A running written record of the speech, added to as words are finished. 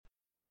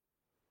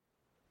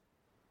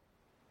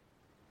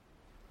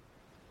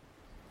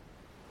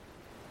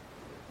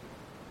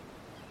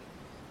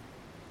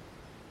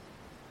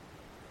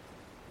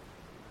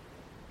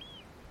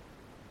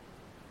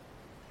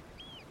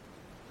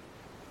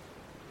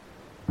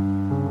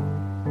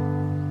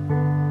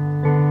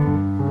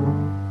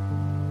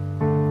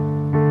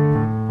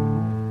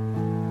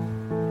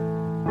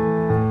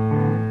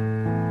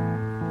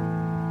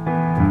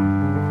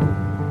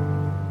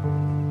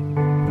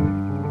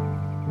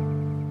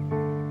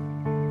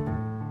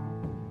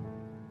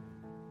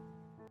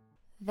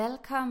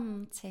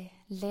Velkommen til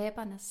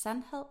Læbernes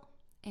Sandhed,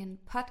 en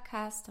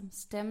podcast om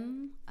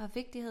stemmen og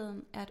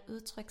vigtigheden af at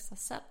udtrykke sig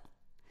selv.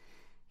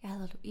 Jeg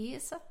hedder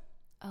Louise,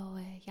 og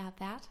jeg er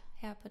vært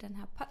her på den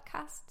her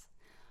podcast,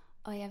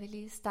 og jeg vil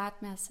lige starte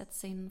med at sætte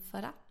scenen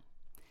for dig.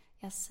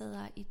 Jeg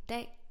sidder i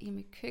dag i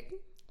mit køkken,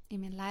 i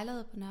min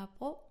lejlighed på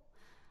Nørrebro,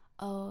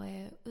 og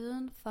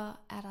udenfor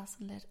er der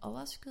sådan lidt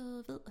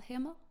overskyet hvid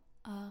himmel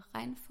og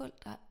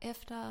regnfuldt og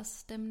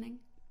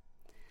efterårsstemning.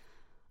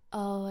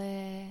 Og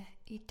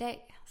i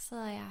dag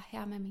sidder jeg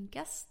her med min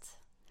gæst,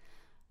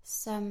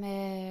 som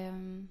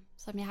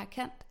jeg har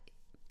kendt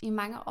i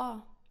mange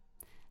år.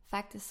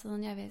 Faktisk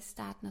siden jeg var i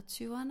starten af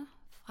 20'erne,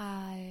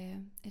 fra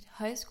et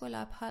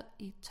højskoleophold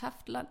i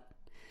Toftlund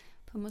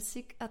på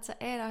Musik- og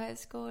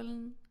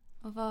Teaterhøjskolen,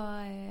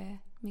 hvor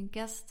min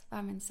gæst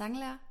var min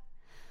sanglærer.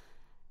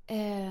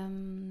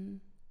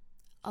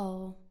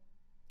 Og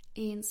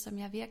en, som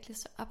jeg virkelig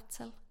så op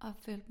til og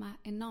følte mig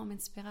enormt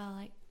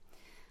inspireret af.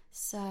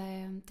 Så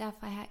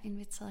derfor har jeg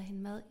inviteret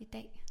hende med i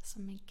dag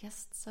som min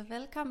gæst. Så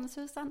velkommen,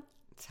 Susan.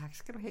 Tak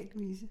skal du have,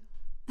 Louise.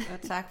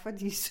 Og tak for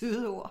de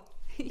søde ord.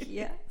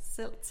 Ja,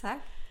 selv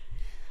tak.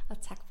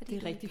 Og tak fordi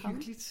det er rigtig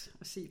hyggeligt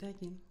at se dig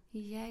igen.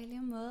 Ja, i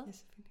lige måde. Ja,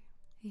 selvfølgelig.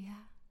 Ja,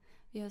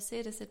 vi har jo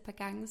set det et par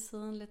gange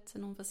siden lidt til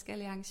nogle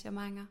forskellige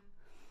arrangementer.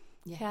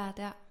 Ja. Her og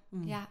der.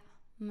 Ja,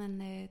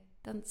 men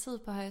den tid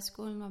på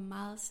højskolen var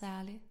meget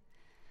særlig.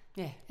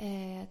 Ja,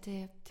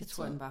 det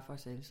tror jeg den var for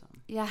os alle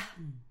sammen. Ja,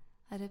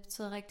 og det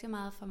betød rigtig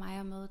meget for mig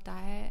at møde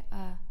dig,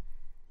 og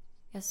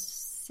jeg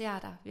ser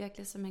dig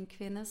virkelig som en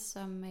kvinde,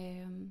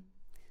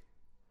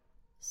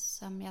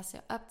 som jeg ser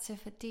op til,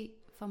 fordi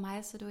for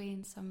mig så er du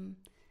en, som,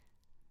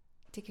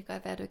 det kan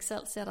godt være, at du ikke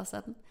selv ser dig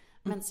sådan,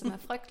 men som er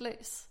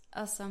frygtløs,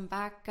 og som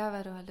bare gør,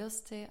 hvad du har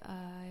lyst til,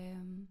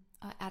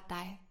 og er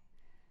dig.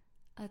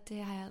 Og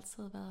det har jeg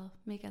altid været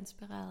mega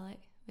inspireret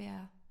af, ved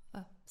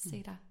at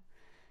se dig.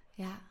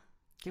 Ja.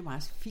 Det er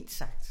meget fint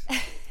sagt.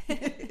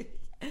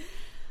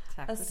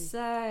 Tak for det.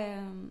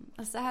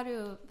 Og så har du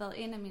jo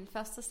været en af mine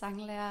første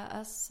sanglærere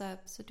også,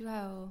 så du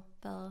har jo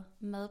været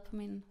med på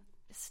min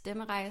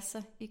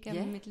stemmerejse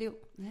igennem mit liv,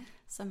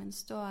 som en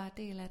stor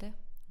del af det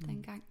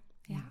dengang.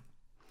 Ja.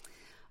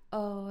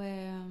 Og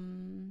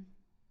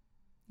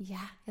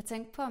jeg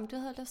tænkte på, om du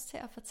havde lyst til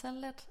at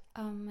fortælle lidt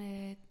om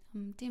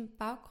din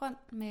baggrund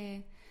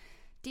med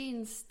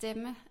din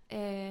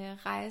stemmerejse,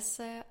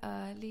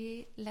 og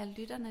lige lade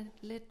lytterne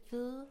lidt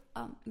vide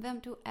om,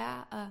 hvem du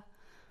er, og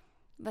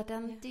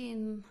hvordan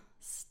din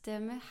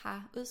stemme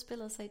har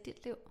udspillet sig i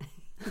dit liv.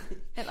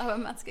 Eller hvad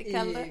man skal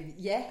kalde det.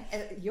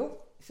 Jo,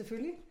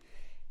 selvfølgelig.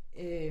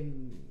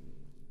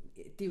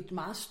 Det er jo et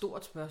meget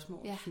stort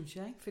spørgsmål, synes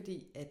jeg, ikke?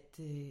 Fordi at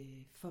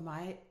for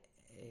mig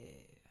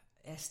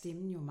er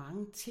stemmen jo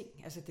mange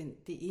ting. Altså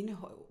det ene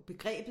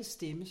begrebet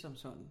stemme som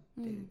sådan.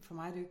 For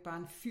mig er det jo ikke bare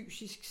en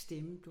fysisk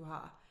stemme, du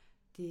har.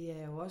 Det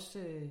er jo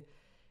også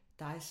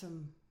dig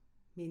som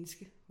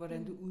menneske,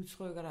 hvordan du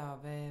udtrykker dig, og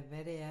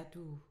hvad det er,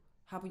 du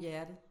har på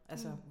hjertet.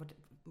 Altså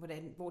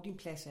hvor din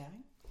plads er,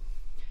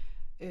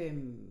 ikke?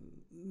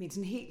 Men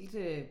sådan helt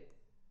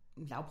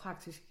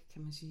lavpraktisk,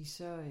 kan man sige,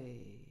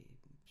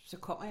 så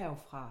kommer jeg jo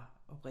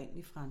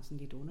oprindeligt fra en sådan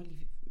lidt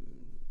underlig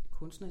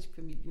kunstnerisk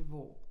familie,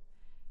 hvor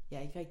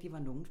jeg ikke rigtig var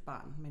nogens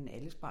barn, men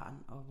alles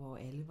barn, og hvor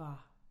alle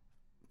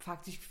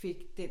faktisk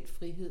fik den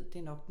frihed. Det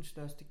er nok den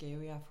største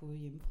gave, jeg har fået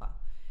hjemmefra.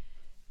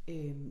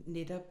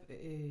 Netop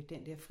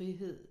den der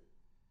frihed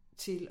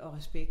til og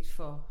respekt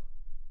for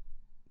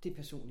det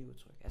personlige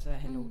udtryk. Altså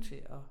at have lov til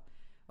at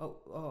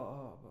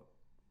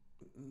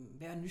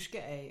være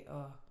nysgerrig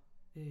og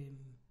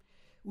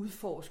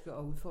udforske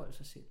og udfolde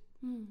sig selv.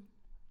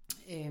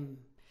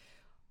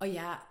 Og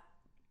jeg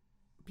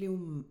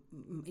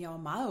var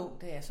meget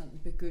ung, da jeg sådan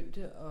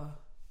begyndte at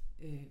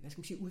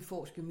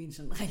udforske min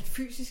sådan rent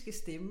fysiske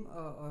stemme,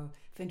 og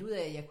fandt ud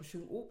af, at jeg kunne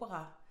synge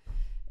opera.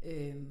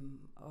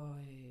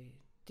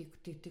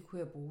 Det kunne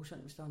jeg bruge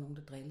sådan, hvis der var nogen,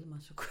 der drillede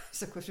mig,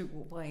 så kunne jeg synge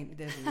opera ind i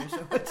deres ører,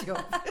 så var de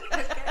op.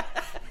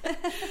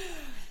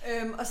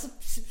 Og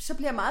så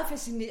blev jeg meget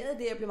fascineret af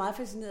det. Jeg blev meget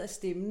fascineret af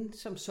stemmen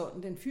som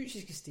sådan, den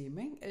fysiske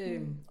stemme,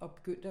 ikke? Og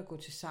begyndte at gå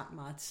til sang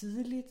meget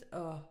tidligt,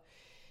 og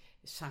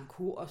sang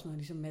kor og sådan noget,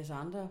 ligesom en masse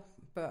andre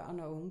børn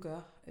og unge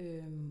gør.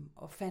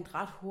 Og fandt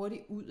ret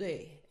hurtigt ud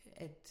af,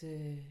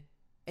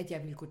 at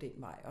jeg ville gå den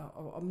vej.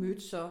 Og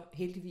mødte så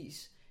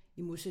heldigvis,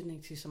 i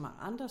modsætning til så mange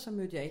andre, så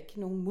mødte jeg ikke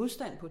nogen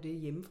modstand på det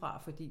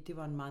hjemmefra, fordi det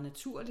var en meget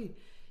naturlig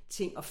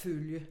ting at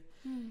følge.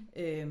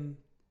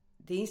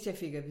 Det eneste, jeg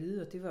fik at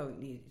vide, og det var jo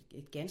egentlig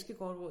et ganske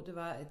godt råd, det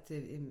var, at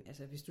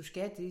hvis du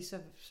skal det,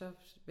 så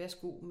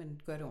værsgo,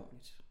 men gør det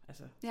ordentligt.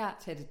 Altså,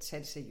 tag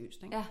det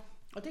seriøst. Ikke? Ja.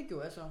 Og det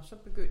gjorde jeg så. Så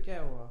begyndte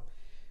jeg jo at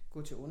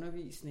gå til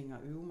undervisning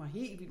og øve mig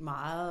helt vildt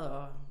meget,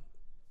 og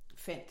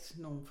fandt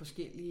nogle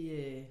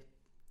forskellige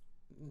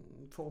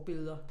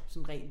forbilleder,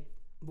 sådan rent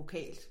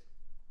vokalt.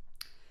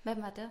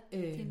 Hvem var det,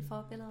 dine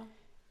forbilleder?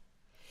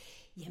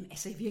 Jamen,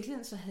 altså i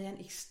virkeligheden så havde jeg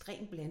en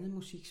ekstremt blandet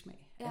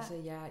musiksmag. Ja. Altså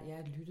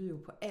jeg lyttede jo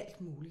på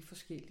alt muligt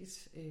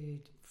forskelligt.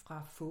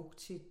 Fra folk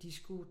til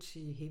disco,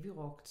 til heavy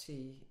rock,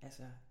 til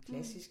altså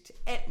klassisk, til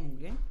alt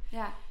muligt. Ikke?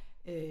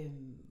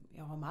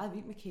 Jeg var meget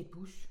vild med Kate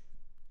Bush,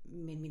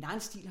 men min egen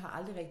stil har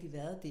aldrig rigtig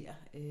været der.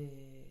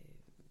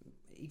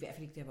 I hvert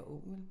fald ikke, da jeg var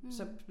ung.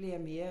 Så bliver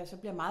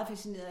jeg meget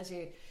fascineret.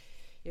 Altså,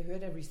 jeg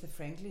hørte Aretha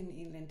Franklin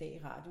en eller anden dag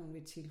i radioen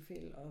ved et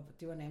tilfælde, og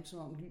det var nærmest som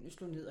om lynet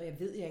slog ned, og jeg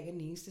ved, jeg ikke er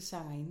den eneste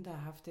sangerinde, der har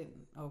haft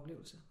den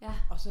oplevelse. Ja.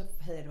 Og så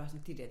havde jeg det bare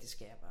sådan, det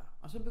skal jeg bare.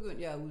 Og så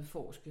begyndte jeg at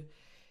udforske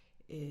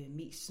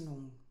mest sådan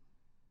nogle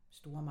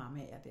store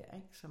mamaer der,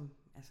 ikke? Som,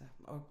 altså,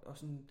 og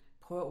sådan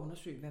prøve at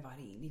undersøge, hvad var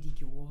det egentlig, de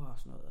gjorde og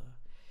sådan noget.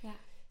 Og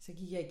så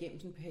gik jeg igennem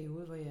sådan en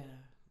periode,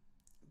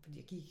 fordi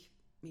jeg gik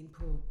ind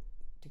på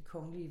det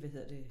kongelige,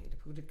 eller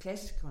på det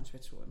klassiske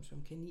konservatorium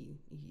som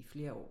kanin i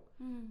flere år,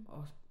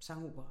 og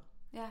sang opera.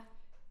 Ja.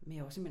 Men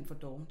jeg var simpelthen for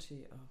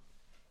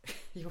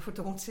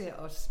doven til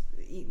at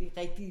egentlig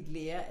rigtig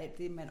lære alt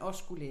det, man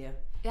også skulle lære.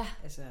 Ja.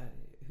 Altså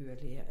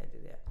lære alt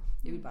det der.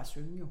 Jeg ville bare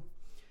synge jo.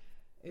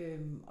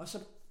 Og så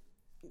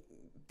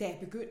da jeg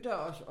begyndte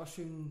at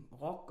synge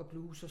rock og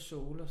blues og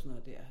soul og sådan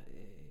noget der,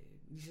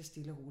 lige så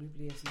stille og roligt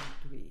blev jeg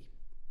sådan,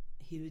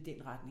 hævet i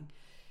den retning.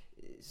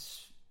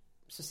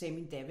 Så sagde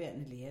min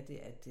daværende lærer det,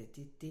 at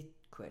det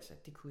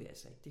kunne jeg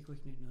altså ikke. Det kunne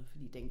ikke nytte noget,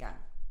 fordi dengang,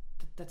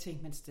 der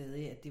tænkte man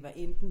stadig, at det var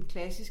enten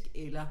klassisk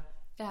eller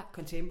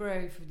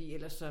contemporary, fordi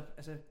ellers så,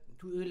 altså,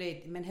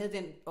 man havde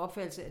den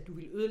opfattelse, at du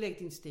ville ødelægge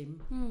din stemme,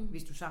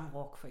 hvis du sang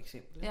rock for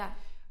eksempel. Ja.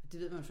 Og det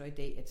ved man så i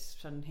dag, at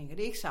sådan hænger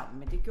det ikke sammen,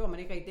 men det gjorde man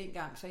ikke rigtig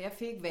dengang, så jeg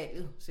fik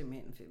valget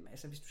simpelthen.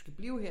 Altså, hvis du skal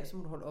blive her, så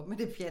må du holde op med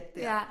det pjat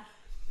der. Ja.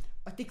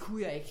 Og det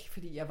kunne jeg ikke,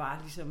 fordi jeg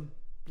var ligesom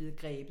blevet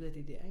grebet af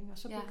det der, ikke? Og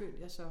så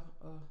begyndte jeg så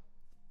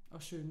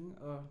at synge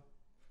og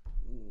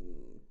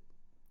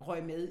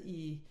røg med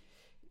i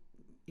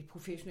et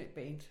professionelt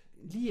band.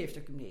 Lige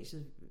efter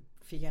gymnasiet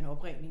fik jeg en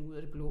opringning ud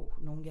af det blå.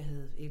 Nogen, jeg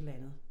havde et eller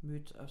andet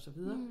mødt og så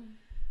videre.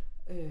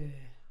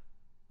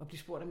 Og blev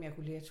spurgt, om jeg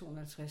kunne lære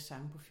 250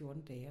 sange på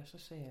 14 dage. Og så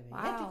sagde jeg,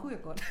 ja, det kunne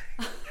jeg godt.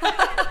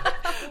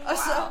 Og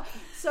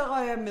så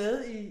røg jeg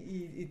med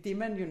i det,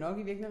 man jo nok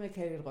i virkeligheden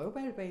kalder et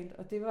røvballeband.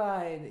 Og det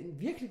var en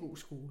virkelig god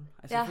skole.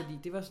 Altså, fordi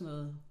det var sådan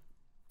noget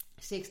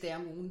 6 dage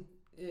om ugen.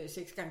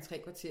 6 gange 3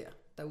 kvarter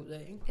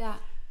derudad, ikke? Ja.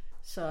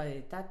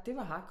 Så det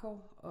var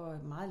hardcore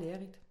og meget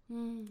lærerigt.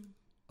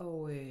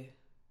 Og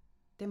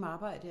dem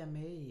arbejdede jeg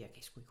med i, jeg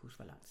kan sgu ikke huske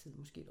hvor lang tid,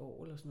 måske et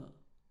år eller sådan noget.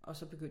 Og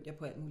så begyndte jeg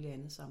på alt muligt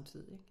andet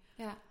samtidig, ikke?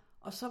 Ja.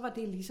 Og så var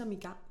det ligesom i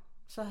gang.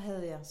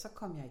 Så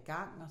kom jeg i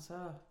gang, og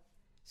så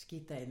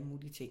skete der alle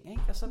mulige ting,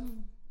 ikke? Og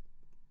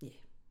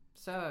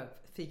så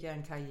fik jeg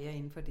en karriere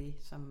inden for det,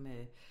 som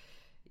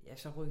jeg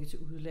så rykkede til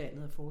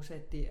udlandet og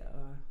fortsatte der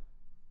og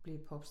blev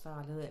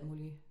popstar og lavede alt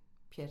muligt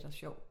pjat og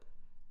sjov,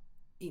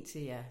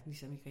 indtil jeg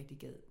ligesom ikke rigtig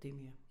gad det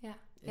mere.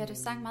 Ja, du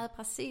sang meget i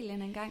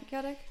Brasilien engang,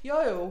 gjorde du ikke?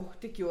 Jo,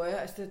 det gjorde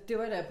jeg. Altså, det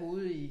var da jeg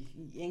boede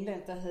i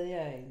England, der havde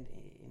jeg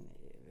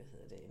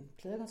en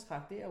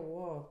pladekontrakt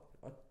derovre,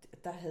 og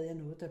der havde jeg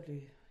noget, der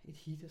blev et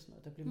hit og sådan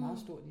noget, der blev meget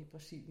stort i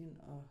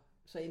Brasilien, og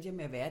så endte jeg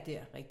med at være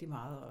der rigtig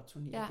meget og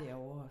turnere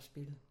derovre og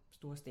spille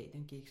store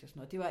stadion-gigs og sådan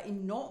noget. Det var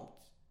enormt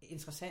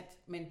interessant,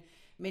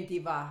 men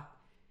det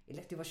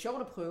var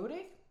sjovt at prøve det,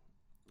 ikke?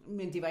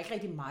 Men det var ikke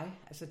rigtig mig.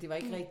 Altså, det var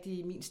ikke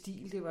rigtig min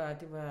stil.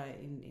 Det var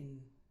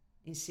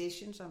en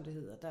session, som det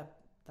hedder,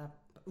 der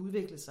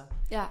udviklede sig.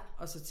 Ja.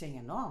 Og så tænkte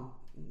jeg,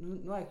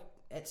 nu har jeg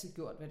altid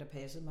gjort, hvad der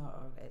passede mig,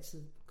 og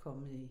altid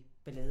kommet i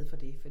ballade for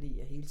det, fordi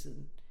jeg hele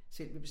tiden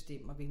selv vil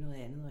bestemme og vil noget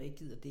andet, og ikke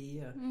gider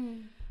det.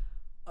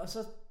 Og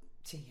så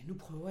tænkte jeg, nu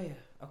prøver jeg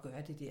at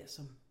gøre det der,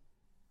 som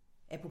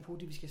apropos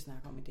det, vi skal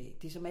snakke om i dag.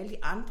 Det, som alle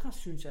de andre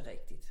synes er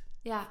rigtigt.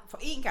 Ja. For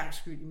en gangs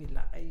skyld i mit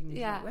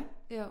liv,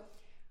 ikke? Jo.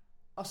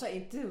 Og så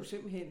endte det jo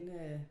simpelthen,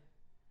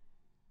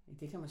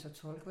 det kan man så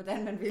tolke,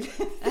 hvordan man vil.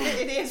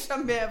 Det er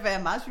som ved at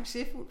være meget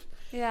succesfuldt.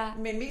 Ja.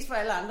 Men mest for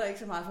alle andre, ikke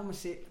så meget for mig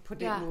selv. På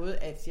den måde,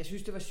 at jeg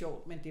synes, det var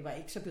sjovt, men det var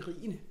ikke så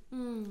berigende.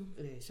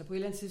 Så på et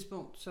eller andet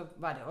tidspunkt, så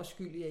var det også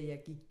skyld i, at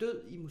jeg gik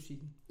død i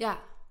musikken. Ja.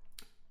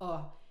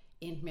 Og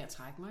endte med at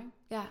trække mig. Ikke?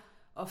 Ja.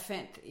 Og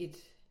fandt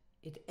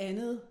et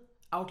andet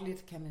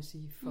outlet, kan man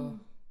sige,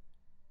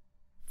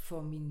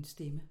 for min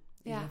stemme.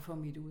 Eller for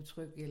mit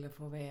udtryk, eller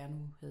for hvad jeg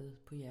nu havde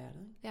på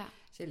hjertet. Ikke? Ja.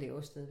 Så jeg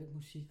laver stadigvæk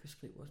musik og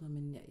skriver og sådan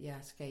noget, men jeg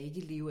skal ikke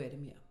leve af det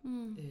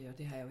mere. Og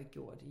det har jeg jo ikke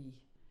gjort i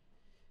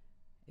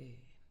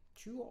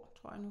 20 år,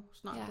 tror jeg nu.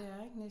 Snart det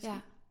er, ikke? Næsten.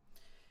 Ja.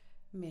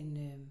 Men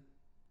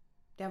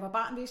da jeg var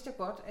barn, vidste jeg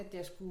godt, at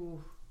jeg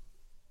skulle...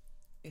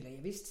 Eller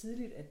jeg vidste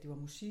tidligt, at det var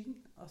musikken.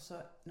 Og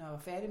så, når jeg var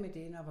færdig med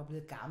det, når jeg var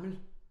blevet gammel,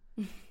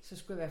 så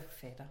skulle jeg være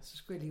forfatter. Så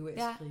skulle jeg leve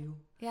af at skrive.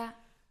 Ja.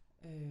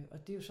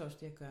 Og det er jo så også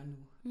det, jeg gør nu.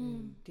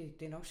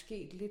 Det er nok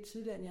sket lidt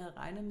tidligere, end jeg havde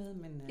regnet med,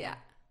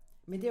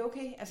 men det er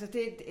okay. Altså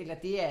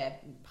det er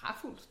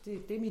pragtfuldt.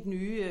 Det er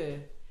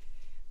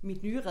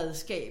mit nye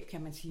redskab,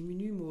 kan man sige. Min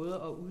nye måde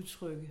at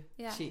udtrykke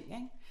ting.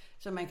 Ikke?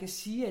 Så man kan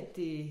sige, at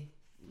det,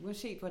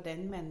 uanset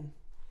hvordan man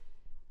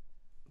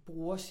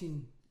bruger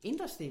sin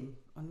indre stemme,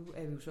 og nu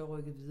er vi jo så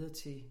rykket videre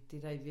til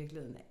det, der i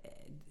virkeligheden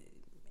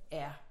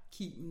er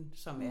kimen,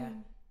 som er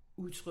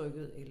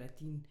udtrykket, eller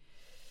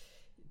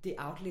det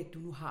outlet, du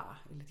nu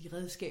har, eller de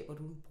redskaber,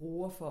 du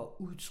bruger for at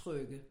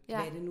udtrykke,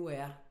 hvad det nu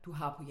er, du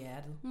har på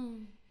hjertet.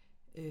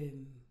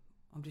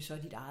 om det så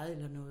er dit eget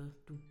eller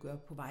noget, du gør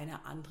på vegne af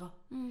andre.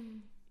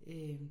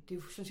 Det er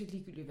jo sådan set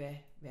ligegyldigt, hvad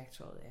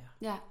værktøjet er.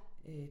 Ja.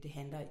 Det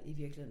handler i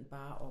virkeligheden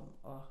bare om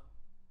at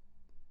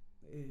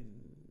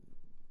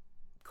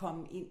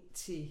komme ind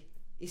til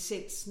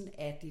essensen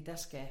af det, der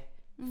skal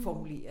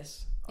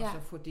formuleres, og så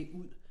få det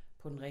ud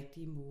på den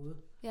rigtige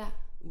måde,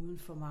 uden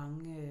for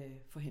mange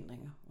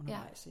forhindringer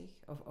undervejs, ikke?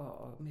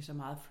 Og med så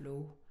meget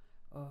flow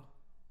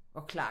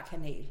og klar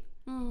kanal,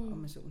 om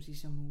man så må sige,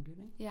 som muligt.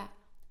 Ikke?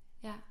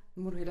 Ja.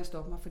 Nu må du hellere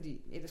stoppe mig,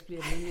 fordi ellers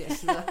bliver jeg ved med at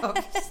sidde og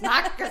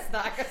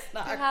snakke. Du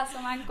har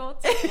så mange gode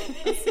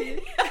ting at sige.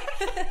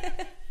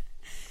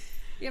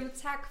 Jamen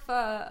tak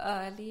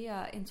for lige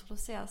at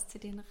introducere os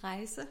til din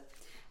rejse.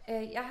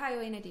 Jeg har jo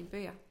en af dine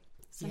bøger,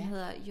 som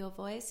hedder Your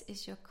Voice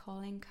is Your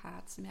Calling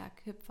Card, som jeg har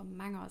købt for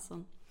mange år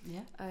siden.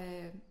 Ja.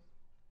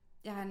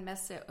 Jeg har en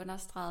masse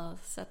understregede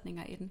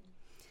sætninger i den.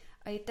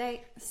 Og i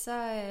dag,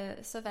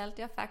 så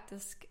valgte jeg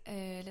faktisk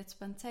lidt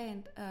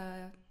spontant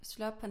at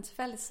slå op på en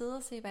tilfældig side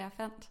og se, hvad jeg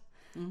fandt.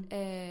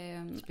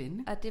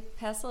 Spændende. Og det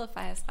passede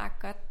faktisk ret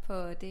godt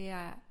på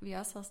det, vi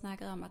også havde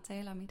snakket om at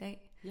tale om i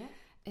dag. Ja.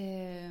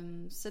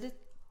 Så det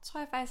tror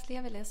jeg faktisk lige,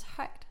 jeg vil læse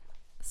højt.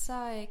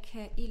 Så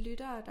kan I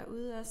lyttere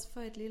derude også få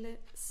et lille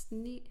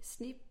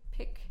sneak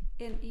peek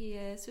ind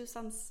i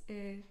Susans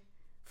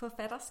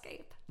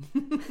forfatterskab.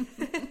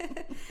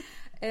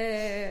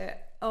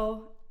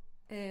 Og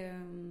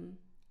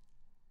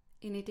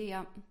en idé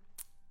om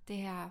det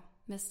her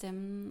med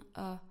stemmen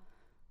og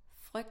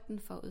frygten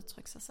for at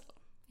udtrykke sig selv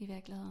i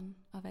virkeligheden,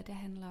 og hvad det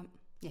handler om.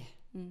 Ja.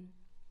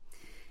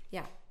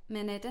 Ja,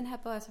 men den her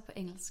bog er så på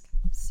engelsk,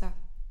 så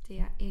det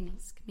er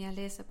engelsk, men jeg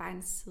læser bare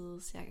en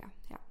side cirka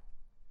her.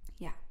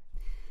 Ja.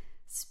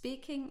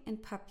 Speaking in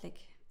public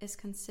is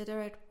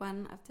considered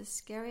one of the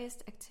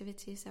scariest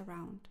activities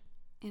around.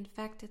 In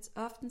fact, it's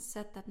often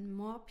said that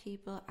more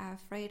people are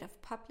afraid of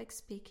public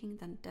speaking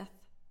than death.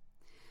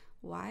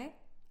 Why?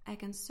 I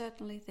can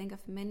certainly think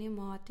of many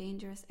more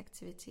dangerous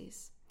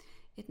activities.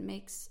 It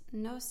makes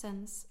no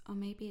sense, or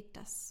maybe it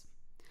does.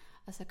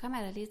 Og så kommer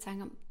jeg da lige i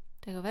tanke om,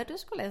 det kan være, du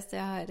skulle læse det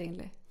her højt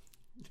egentlig.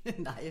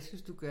 Nej, jeg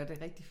synes, du gør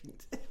det rigtig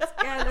fint.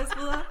 Skal jeg læse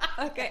videre?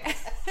 Okay.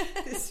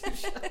 Det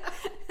synes jeg.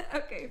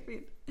 Okay,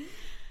 fint.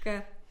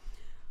 Good.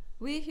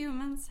 We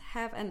humans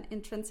have an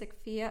intrinsic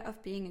fear of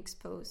being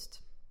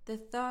exposed. The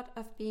thought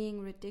of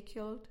being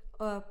ridiculed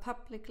or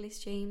publicly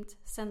shamed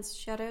sends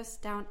shudders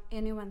down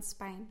anyone's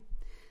spine.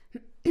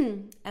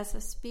 As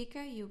a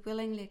speaker, you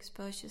willingly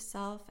expose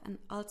yourself and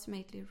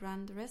ultimately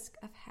run the risk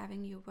of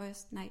having your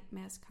worst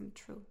nightmares come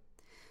true.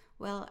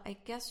 Well, I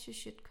guess you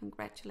should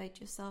congratulate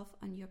yourself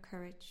on your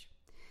courage.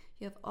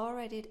 You have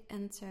already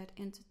entered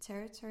into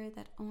territory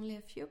that only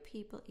a few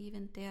people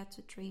even dare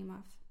to dream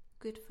of.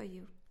 Good for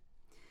you.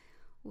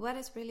 What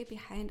is really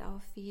behind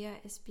our fear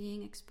is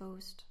being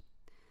exposed.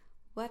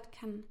 What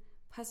can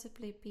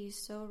possibly be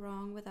so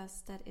wrong with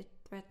us that it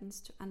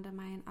threatens to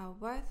undermine our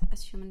worth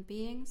as human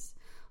beings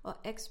or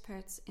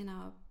experts in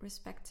our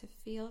respective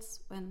fields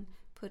when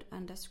put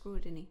under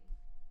scrutiny?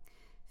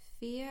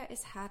 Fear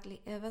is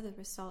hardly ever the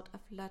result of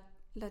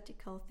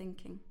logical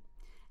thinking,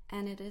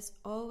 and it is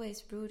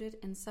always rooted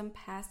in some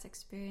past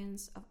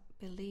experience of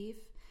belief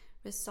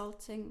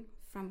resulting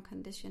from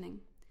conditioning,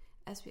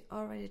 as we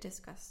already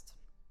discussed.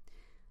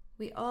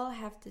 We all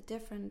have the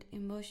different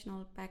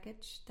emotional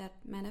baggage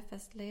that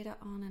manifests later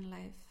on in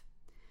life,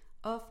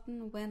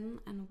 often when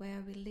and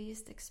where we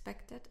least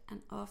expect it,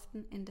 and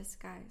often in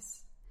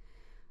disguise.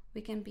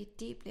 We can be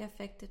deeply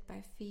affected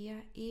by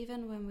fear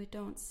even when we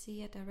don't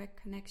see a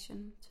direct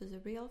connection to the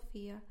real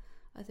fear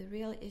or the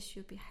real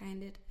issue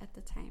behind it at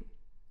the time.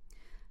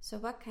 So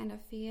what kind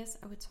of fears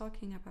are we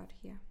talking about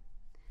here?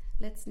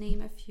 Let's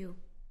name a few.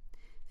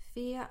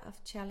 Fear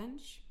of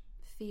challenge,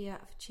 fear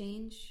of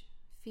change,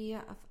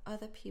 fear of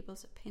other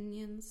people's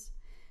opinions,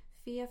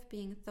 fear of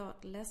being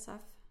thought less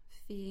of,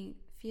 fear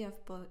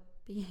of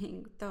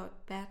being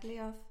thought badly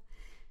of,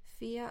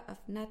 fear of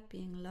not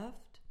being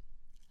loved,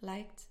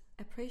 liked,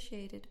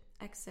 appreciated,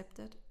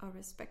 accepted, or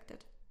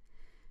respected,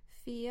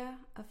 fear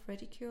of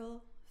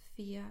ridicule,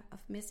 fear of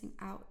missing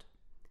out,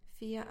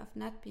 fear of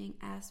not being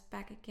asked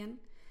back again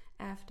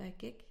after a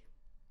gig,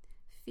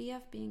 fear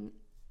of being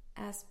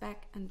asked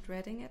back and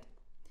dreading it,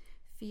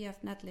 fear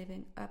of not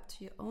living up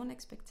to your own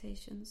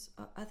expectations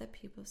or other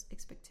people's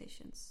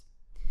expectations,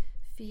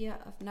 fear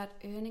of not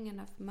earning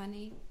enough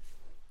money,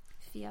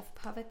 fear of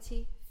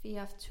poverty,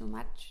 fear of too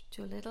much,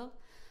 too little,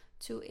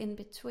 too in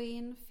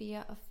between,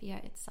 fear of fear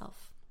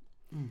itself.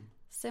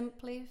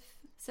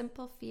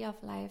 Simple fear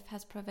of life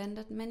has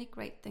prevented many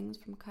great things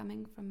from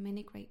coming from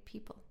many great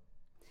people.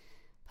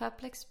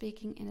 Public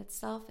speaking in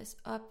itself is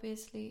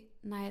obviously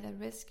neither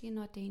risky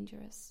nor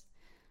dangerous.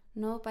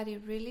 Nobody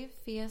really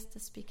fears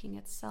the speaking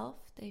itself.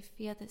 They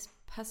fear this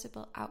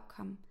possible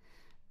outcome,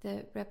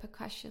 the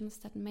repercussions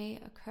that may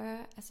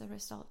occur as a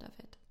result of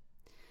it.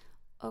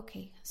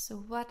 Okay, so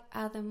what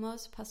are the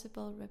most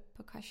possible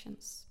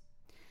repercussions?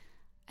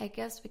 I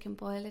guess we can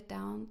boil it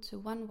down to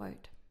one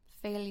word: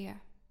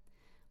 failure.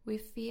 We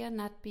fear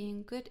not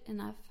being good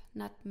enough,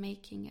 not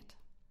making it.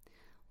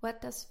 What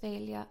does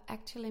failure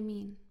actually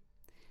mean?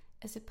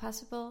 is it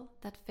possible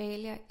that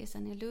failure is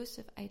an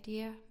elusive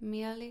idea,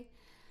 merely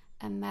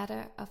a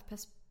matter of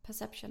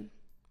perception,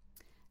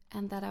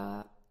 and that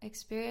our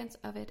experience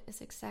of it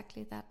is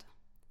exactly that,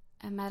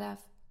 a matter of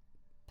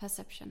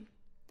perception?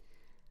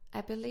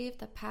 I believe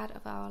that part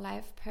of our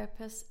life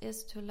purpose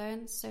is to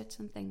learn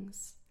certain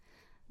things.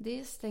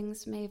 These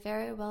things may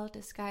very well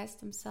disguise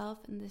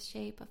themselves in the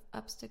shape of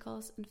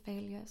obstacles and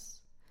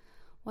failures.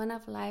 One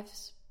of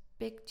life's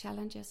big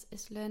challenges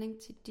is learning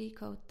to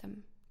decode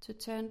them, to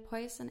turn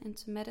poison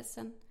into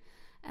medicine,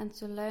 and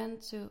to learn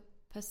to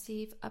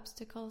perceive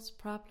obstacles,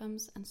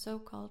 problems, and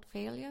so-called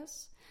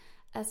failures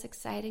as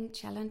exciting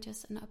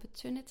challenges and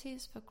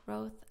opportunities for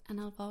growth and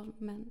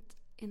involvement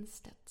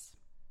instead.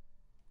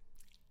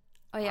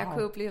 Og jeg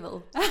kunne blive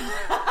ved.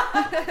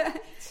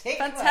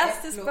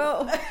 Fantastisk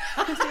bog,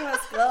 du har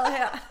skrevet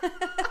her.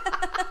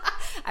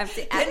 Ej,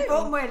 det er den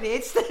bog må jeg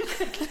læse.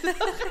 Den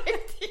er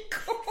rigtig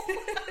god.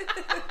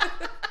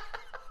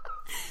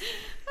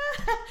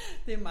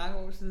 Det er mange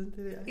år siden,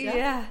 det der.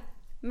 Ja,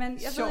 men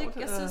jeg ved ikke,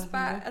 jeg synes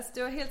bare, altså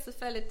det var helt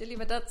tilfældigt, det lige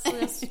var den tid,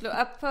 jeg slog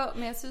op på,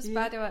 men jeg synes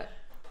bare,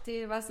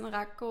 det var sådan en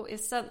ret god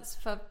essens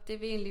for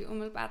det, vi egentlig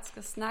umiddelbart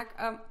skal snakke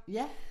om.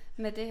 Ja.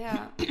 Med det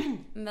her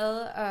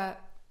med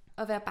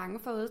at være bange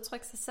for at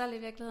udtrykke sig selv i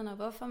virkeligheden, og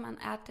hvorfor man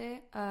er det,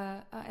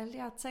 og alle de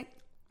her ting.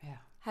 Ja.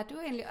 Har du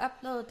egentlig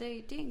oplevet det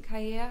i din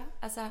karriere?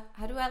 Altså,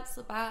 har du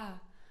altid bare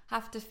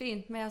haft det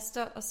fint med at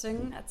stå og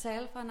synge og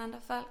tale for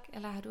andre folk,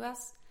 eller har du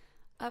også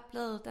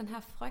oplevet den her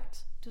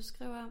frygt, du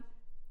skriver om?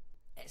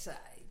 Altså,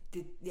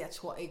 jeg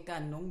tror ikke, der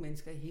er nogen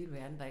mennesker i hele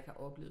verden, der ikke har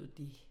oplevet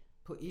de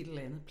på et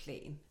eller andet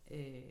plan.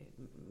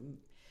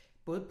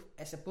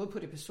 Både på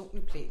det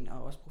personlige plan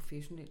og også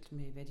professionelt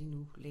med, hvad de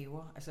nu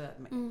laver. Altså, der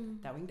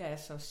er jo ingen, der er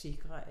så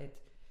sikre,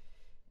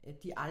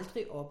 at de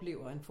aldrig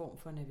oplever en form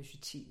for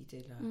nervøsitet.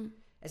 Eller,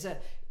 altså,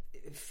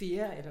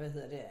 fear,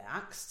 eller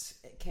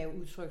angst, kan jo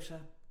udtrykke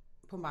sig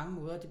på mange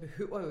måder. Det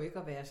behøver jo ikke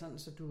at være sådan,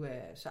 så du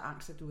er så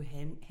angst, at du er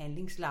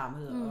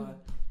handlingslammet og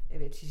er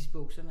ved at tisse i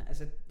bukserne.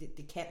 Altså,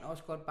 det kan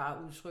også godt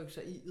bare udtrykke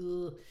sig i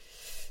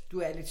du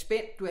er lidt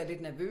spændt, du er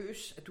lidt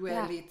nervøs, du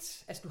er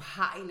lidt, altså du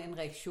har en eller anden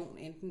reaktion,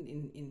 enten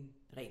en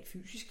rent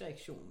fysisk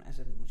reaktion,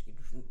 altså måske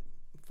du sådan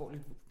får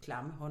lidt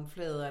klamme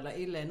håndflader eller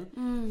et eller andet,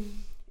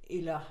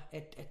 eller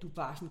at du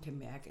bare sådan kan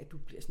mærke, at du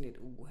bliver sådan lidt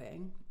her,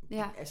 ikke?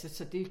 Ja. Altså,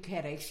 så det kan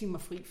jeg da ikke sige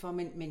mig fri for,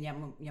 men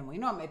jeg må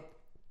indrømme, at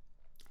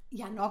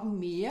jeg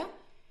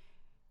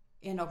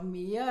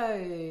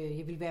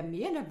vil være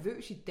mere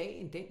nervøs i dag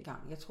end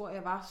dengang. Jeg tror,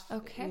 jeg var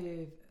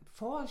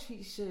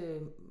forholdsvis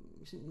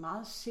sådan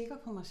meget sikker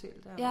på mig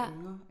selv, da jeg var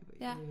yngre.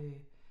 Ja.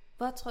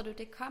 Hvor tror du,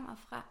 det kommer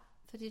fra?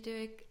 Fordi det er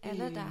jo ikke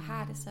alle, der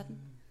har det sådan.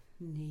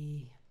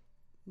 Nej.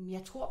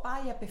 Jeg tror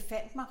bare, jeg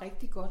befandt mig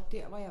rigtig godt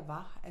der, hvor jeg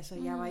var. Altså,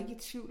 jeg var ikke i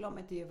tvivl om,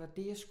 at det var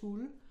det, jeg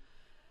skulle.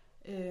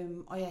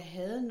 Og jeg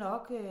havde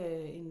nok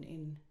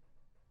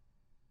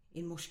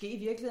en måske i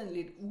virkeligheden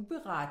lidt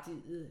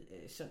uberettiget,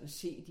 sådan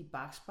set i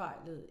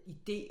bagspejlet,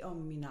 idé om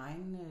min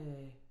egen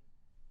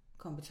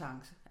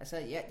kompetence. Altså,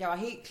 jeg var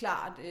helt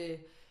klart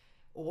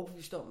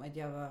overbevist om, at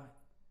jeg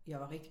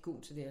var rigtig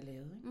god til det, jeg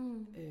lavede.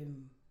 Ikke?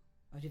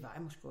 Og det var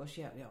jeg måske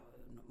også. Jeg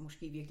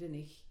måske i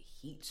virkeligheden ikke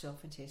helt så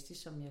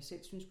fantastisk, som jeg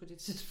selv synes på det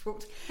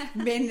tidspunkt.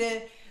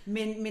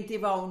 Men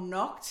det var jo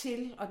nok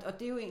til, og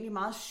det er jo egentlig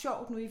meget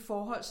sjovt nu i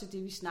forhold til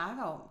det, vi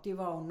snakker om, det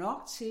var jo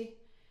nok til,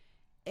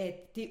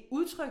 at det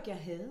udtryk, jeg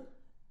havde,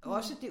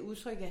 også det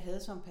udtryk, jeg havde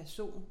som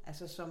person,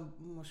 altså som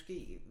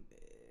måske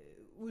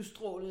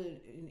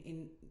udstrålede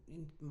en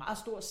meget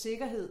stor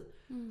sikkerhed,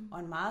 og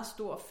en meget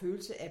stor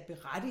følelse af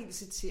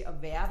berettigelse til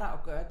at være der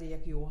og gøre det,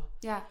 jeg gjorde.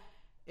 Ja.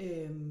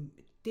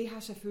 Det har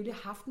selvfølgelig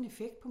haft en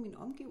effekt på mine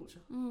omgivelser,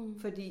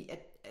 fordi at,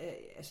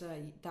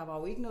 der var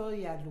jo ikke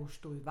noget, jeg lod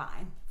stå i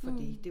vejen,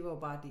 fordi det var jo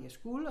bare det, jeg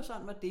skulle, og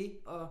sådan var det,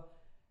 og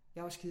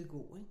jeg var skide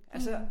god. Ikke?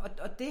 Altså,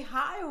 og det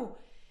har jo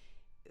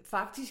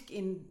faktisk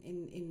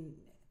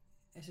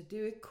altså det er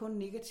jo ikke kun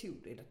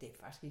negativt, eller det er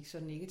faktisk ikke så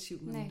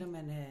negativt, medmindre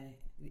man er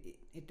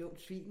et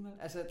dumt svin.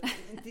 Altså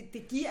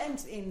det giver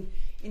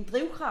en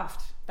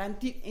drivkraft. Der er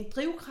en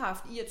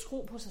drivkraft i at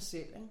tro på sig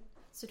selv, ikke?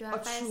 Så du har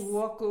og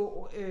turde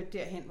gå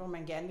derhen, hvor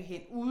man gerne vil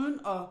hen, uden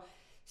at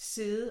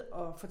sidde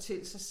og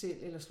fortælle sig selv,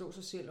 eller slå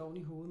sig selv oven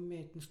i hovedet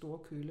med den store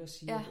køle og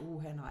sige,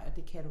 nej,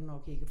 det kan du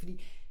nok ikke.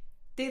 Fordi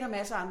det er der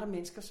masser af andre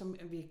mennesker, som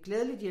vil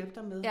glædeligt hjælpe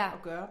dig med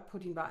at gøre på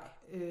din vej,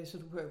 så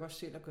du behøver også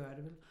selv at gøre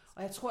det, vel?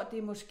 Og jeg tror, det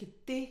er måske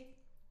det,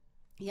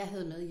 jeg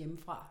havde med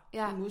hjemmefra,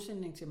 i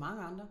modsætning til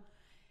mange andre,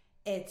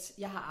 at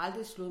jeg har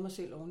aldrig slået mig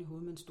selv oven i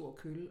hovedet med en stor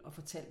kølle og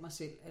fortalt mig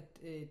selv,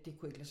 at det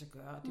kunne ikke lade sig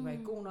gøre. Og det var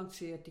ikke god nok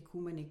til, at det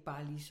kunne man ikke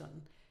bare lige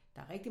sådan.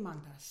 Der er rigtig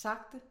mange, der har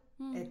sagt det,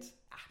 at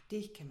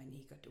det kan man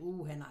ikke, og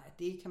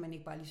det kan man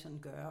ikke bare lige sådan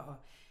gøre. Og,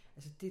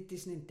 altså, det er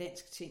sådan en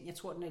dansk ting. Jeg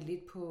tror, den er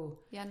lidt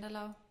på...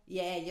 Janderlov.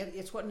 Ja,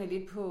 jeg tror, den er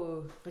lidt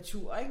på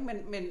retur, ikke?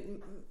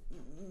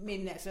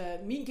 Men altså,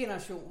 min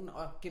generation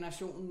og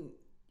generationen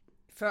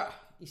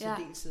før i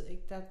særdeleshed,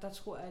 ikke? Der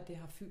tror jeg, at det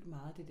har fyldt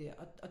meget det der.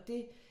 Og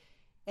det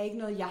er ikke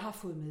noget, jeg har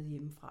fået med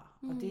hjemmefra.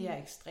 Og det er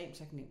jeg ekstremt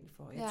taknemmelig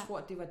for. Jeg tror,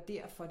 det var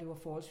derfor, det var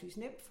forholdsvis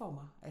nemt for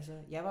mig.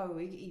 Altså, jeg var jo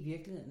ikke i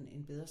virkeligheden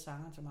en bedre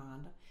sanger end så mange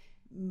andre.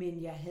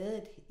 Men jeg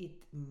havde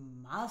et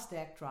meget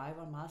stærkt drive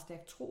og en meget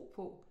stærk tro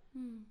på,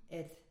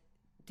 at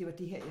det var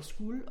det her, jeg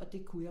skulle, og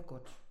det kunne jeg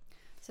godt.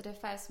 Så det er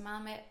faktisk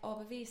meget med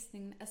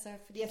overbevisningen. Altså,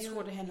 fordi jeg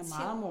tror, det handler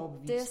meget om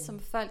overbevisning. Det, som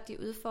folk de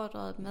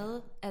udfordrede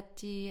med,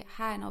 at de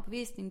har en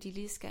overbevisning, de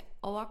lige skal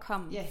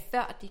overkomme,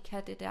 før de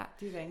kan det der.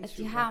 Det er at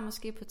de har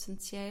måske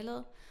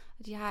potentialet,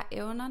 og de har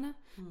evnerne,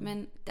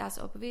 men deres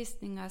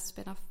overbevisninger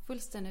spænder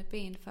fuldstændig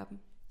ben for dem.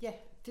 Ja,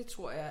 det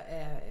tror jeg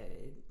er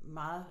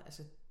meget,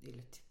 altså,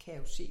 eller det kan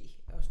jeg jo se,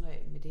 også når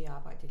jeg, med det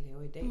arbejde, jeg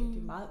laver i dag, det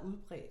er meget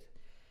udbredt.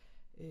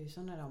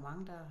 Sådan er der jo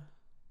mange,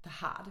 der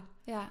har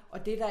det. Ja.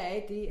 Og det der er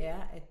i det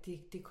er, at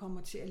det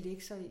kommer til at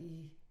lægge sig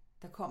i,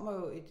 der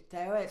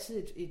er jo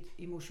altid et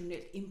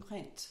emotionelt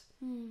imprint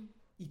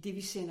i det,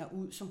 vi sender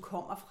ud, som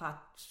kommer fra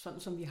sådan,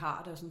 som vi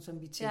har det, og sådan,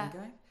 som vi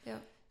tænker. Ikke? Ja.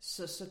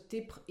 Så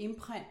det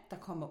imprint, der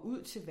kommer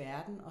ud til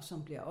verden, og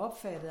som bliver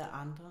opfattet af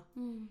andre,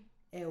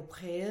 er jo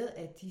præget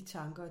af de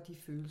tanker og de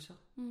følelser.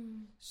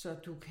 Så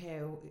du kan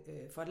jo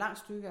for et langt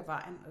stykke af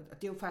vejen,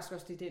 og det er jo faktisk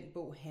også det, den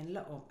bog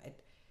handler om,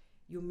 at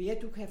jo mere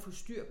du kan få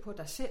styr på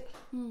dig selv,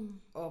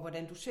 og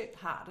hvordan du selv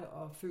har det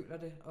og føler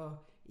det, og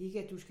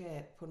ikke at du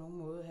skal på nogen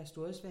måde have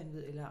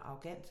storhedsvanvid eller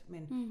arrogant,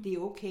 men det er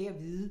okay at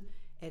vide,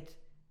 at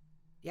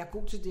jeg er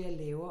god til det, jeg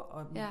laver,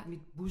 og mit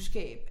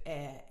budskab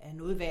er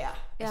noget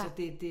værd. Ja. Altså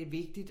det er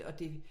vigtigt, og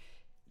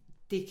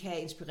det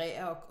kan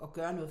inspirere og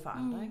gøre noget for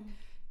andre. Ikke?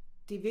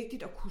 Det er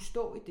vigtigt at kunne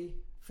stå i det,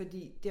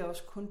 fordi det er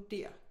også kun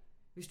der,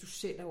 hvis du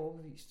selv er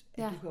overbevist,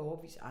 at du kan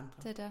overbevise andre.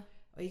 Det er der.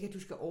 Og ikke at du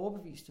skal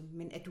overbevise dem,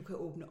 men at du kan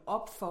åbne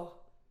op for,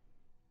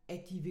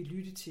 at de vil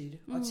lytte til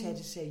det og tage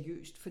det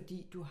seriøst,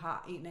 fordi du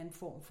har en eller anden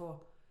form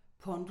for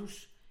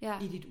pondus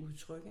i dit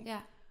udtryk. Ikke?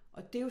 Ja.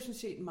 Og det er jo sådan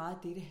set meget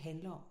det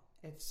handler om.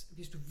 At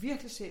hvis du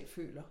virkelig selv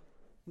føler,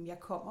 at jeg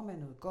kommer med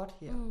noget godt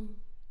her,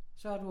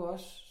 så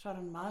er der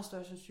en meget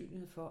større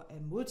sandsynlighed for,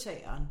 at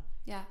modtageren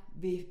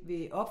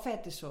vil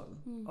opfatte det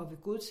sådan, og vil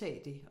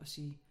godtage det og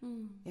sige,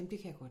 jamen det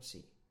kan jeg godt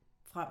se.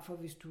 Frem for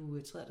hvis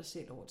du træder dig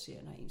selv over til,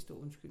 når en stor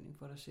undskyldning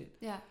for dig selv.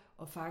 Ja.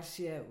 Og faktisk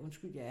siger,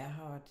 undskyld, jeg er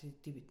her,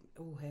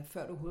 og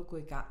før du overhovedet går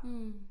i gang.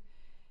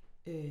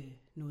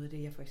 Noget af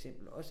det, jeg for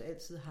eksempel også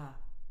altid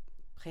har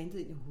printet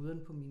ind i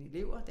hovederne på mine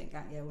elever,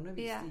 dengang jeg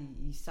underviste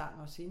i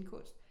sang og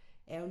scenekunst,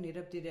 er jo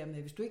netop det der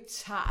med, hvis du ikke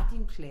tager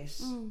din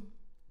plads,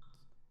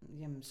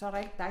 jamen, så er der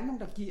ikke nogen,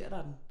 der giver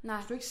dig den. Nej.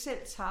 Hvis du ikke selv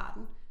tager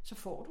den, så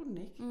får du den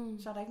ikke.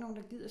 Så er der ikke nogen,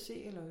 der gider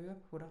se eller høre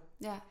på dig.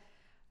 Ja.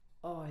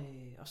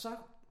 Og så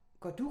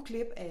går du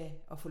glip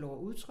af at få lov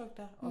at udtrykke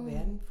dig, og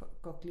verden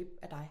går glip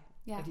af dig,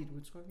 af dit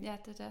udtryk. Ikke? Ja,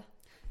 det er det.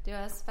 Det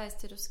er også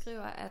faktisk det, du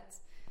skriver,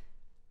 at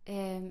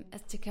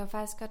det kan jo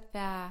faktisk godt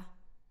være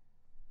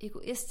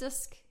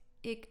egoistisk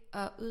ikke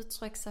at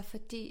udtrykke sig,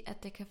 fordi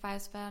at det kan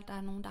faktisk være, at der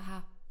er nogen, der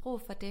har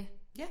brug for det.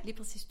 Ja. Lige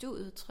præcis du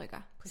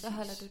udtrykker. Præcis. Så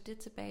holder du det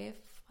tilbage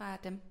fra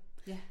dem.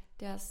 Ja.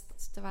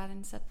 Det var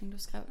en sætning, du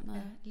skrev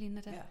noget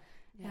lignende det.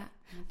 Ja,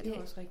 det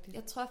er også rigtigt.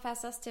 Jeg tror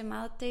faktisk også, det er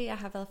meget det, jeg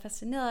har været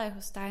fascineret af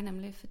hos dig,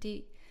 nemlig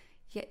fordi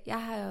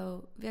jeg har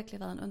jo virkelig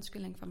været en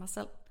undskyldning for mig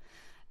selv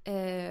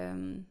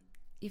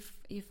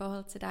i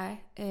forhold til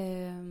dig,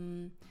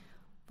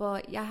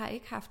 hvor jeg har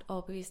ikke haft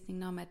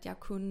overbevisningen om, at jeg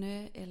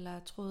kunne eller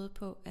troede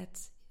på,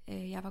 at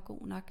jeg var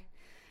god nok.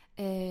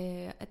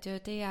 At det var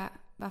det, jeg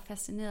var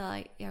fascineret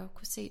af. Jeg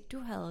kunne se, at du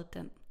havde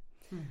den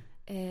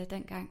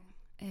dengang.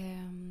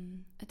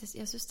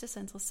 Jeg synes, det er så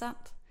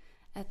interessant,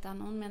 at der er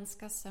nogle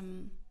mennesker,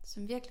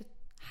 som virkelig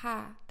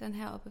har den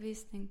her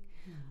overbevisning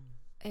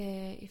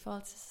i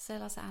forhold til sig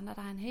selv, og så andre,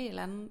 der har en helt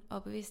anden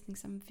overbevisning,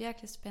 som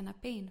virkelig spænder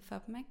ben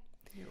for dem, ikke?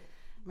 Jo,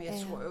 men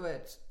jeg tror jo,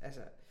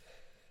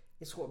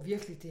 jeg tror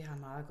virkelig, det har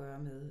meget at gøre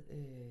med,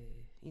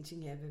 en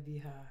ting er, hvad vi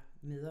har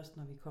med os,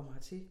 når vi kommer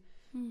hertil,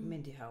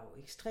 men det har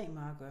jo ekstremt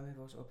meget at gøre med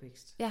vores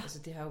opvækst. Ja. Altså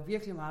det har jo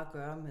virkelig meget at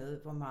gøre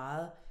med, hvor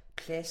meget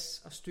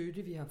plads og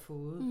støtte vi har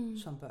fået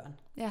som børn.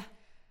 Ja.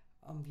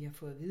 Om vi har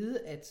fået at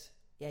vide, at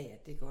ja,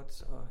 det er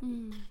godt, og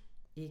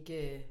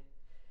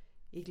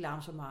ikke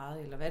larme så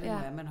meget, eller hvad det nu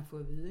er, man har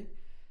fået at vide. Ikke?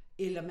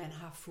 Eller man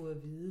har fået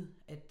at vide,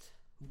 at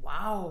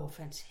wow,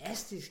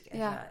 fantastisk.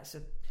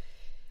 Altså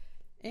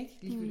ikke?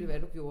 Ligegyldigt hvad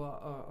du gjorde,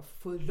 og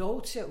fået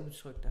lov til at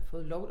udtrykke dig,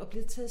 fået lov, og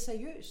blevet taget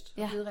seriøst,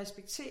 og blevet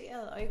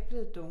respekteret, og ikke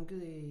blevet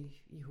dunket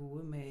i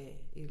hovedet med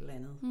et eller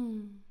andet.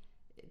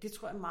 Det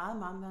tror jeg meget,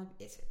 meget, meget,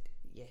 altså,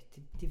 ja,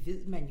 det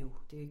ved man jo.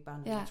 Det er ikke bare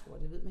noget, jeg tror.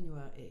 Det ved man jo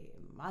er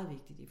meget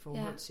vigtigt i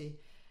forhold til,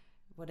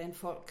 hvordan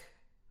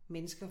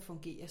mennesker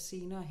fungerer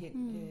senere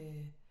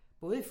hen.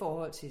 Både i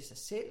forhold til sig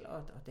selv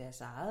og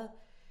deres eget,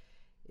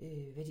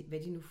 hvad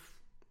de nu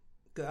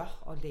gør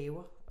og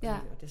laver,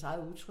 og deres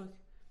eget udtryk.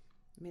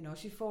 Men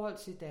også i forhold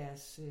til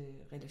deres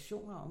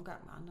relationer og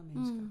omgang med andre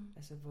mennesker.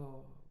 Altså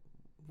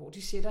hvor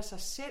de sætter sig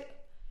selv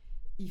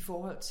i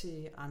forhold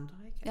til andre.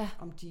 Ikke? Ja.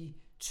 Om de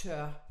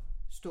tør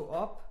stå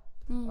op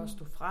og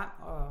stå frem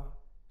og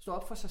stå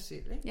op for sig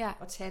selv. Ikke? Ja.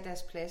 Og tage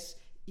deres plads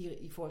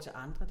i forhold til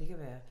andre. Det kan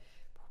være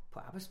på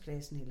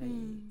arbejdspladsen, eller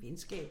i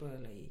venskaber,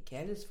 eller i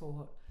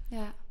kærlighedsforhold.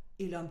 Ja.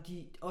 Eller om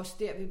de også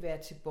der vil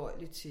være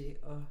tilbøjelige til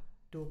at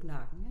dukke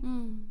nakken.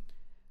 Ikke?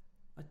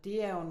 Og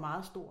det er jo en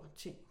meget stor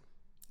ting,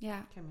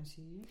 kan man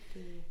sige.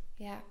 Det...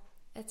 Ja,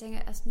 jeg tænker,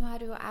 altså nu har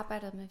du jo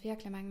arbejdet med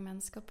virkelig mange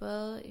mennesker,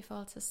 både i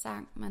forhold til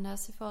sang, men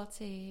også i forhold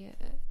til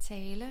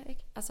tale,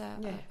 ikke? Altså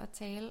at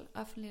tale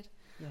offentligt,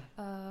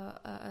 og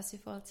også i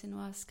forhold til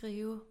nu at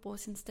skrive, bruge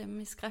sin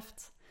stemme i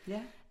skrift.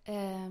 Ja.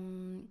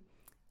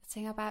 Jeg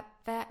tænker bare,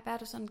 hvad er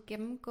du sådan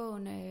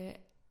gennemgående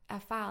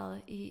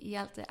erfaret i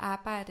alt det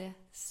arbejde,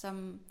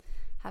 som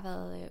har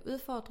været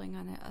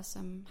udfordringerne, og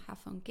som har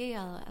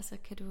fungeret? Altså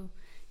kan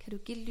du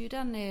give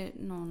lytterne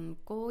nogle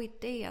gode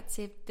idéer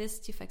til, hvis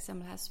de for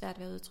eksempel har svært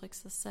ved at udtrykke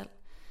sig selv,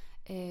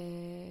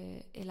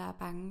 eller er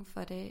bange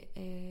for det,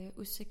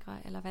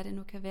 usikre, eller hvad det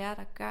nu kan være,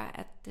 der gør,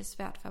 at det er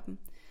svært for dem.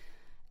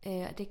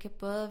 Og det kan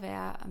både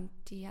være, om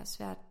de har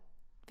svært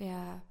ved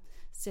at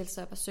stille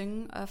sig op og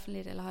synge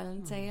offentligt, eller holde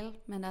en tale,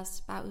 men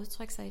også bare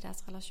udtrykke sig i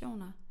deres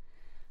relationer.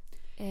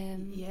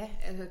 Ja,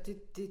 altså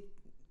det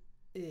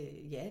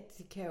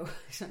kan jeg jo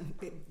sådan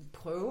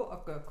prøve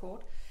at gøre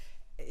kort.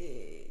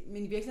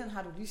 Men i virkeligheden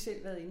har du lige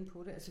selv været inde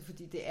på det, altså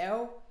fordi det er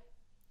jo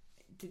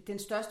den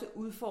største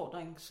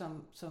udfordring,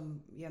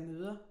 som jeg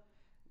møder,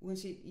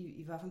 uanset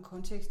i hvad for en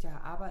kontekst jeg har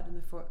arbejdet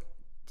med folk,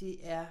 det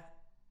er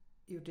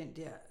jo den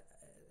der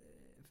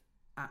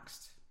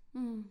angst.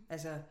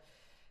 Altså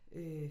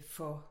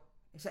for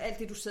alt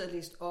det du sad og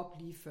læste op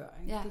lige før,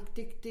 ikke? Ja.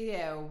 Det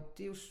er jo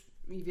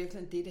i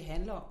virkeligheden det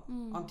handler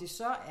om. Om det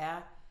så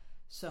er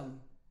som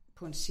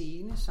på en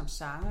scene, som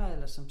sanger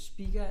eller som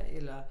speaker,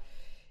 eller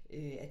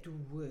at du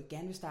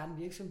gerne vil starte en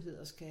virksomhed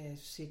og skal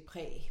sætte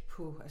præg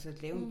på, altså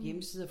lave en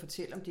hjemmeside og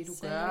fortælle om det du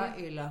gør,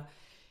 eller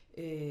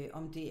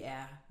om det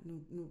er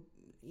nu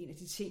en af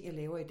de ting jeg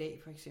laver i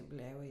dag for eksempel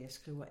er jo, at jeg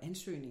skriver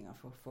ansøgninger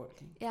for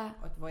folk, ikke? Ja.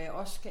 Og hvor jeg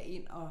også skal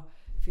ind og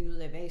finde ud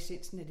af, hvad er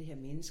essensen af det her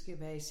menneske,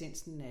 hvad er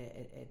essensen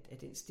af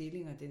den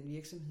stilling og den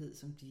virksomhed,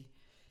 som de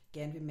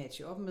gerne vil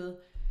matche op med.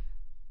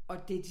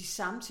 Og det er de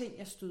samme ting,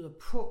 jeg støder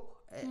på.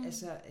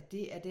 Altså, at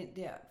det er den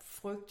der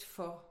frygt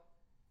for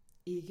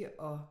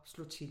ikke at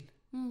slå til.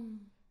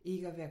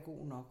 Ikke at være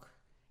god nok.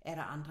 Er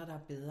der andre, der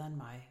er bedre end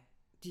mig?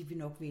 De vil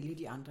nok vælge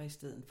de andre i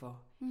stedet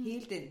for.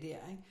 Hele den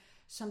der, ikke?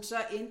 Som så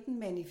enten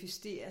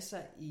manifesterer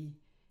sig i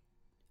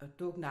at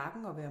dukke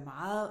nakken og være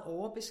meget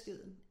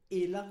overbeskeden,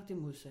 eller det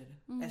modsatte.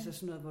 Altså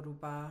sådan noget, hvor du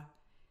bare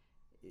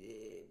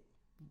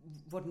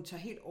hvor den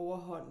tager helt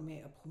overhånd med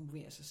at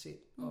promovere sig selv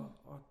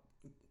og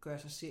gøre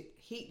sig selv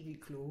helt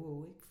vildt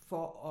kloge, ikke?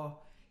 For at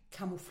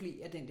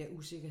kamuflere den der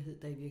usikkerhed,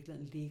 der i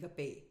virkeligheden ligger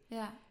bag.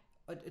 Ja.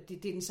 Og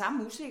det er den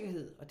samme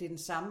usikkerhed, og det er den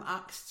samme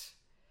angst,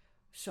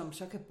 som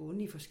så kan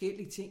bunde i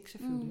forskellige ting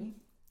selvfølgelig. Ikke?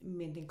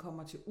 Men den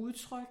kommer til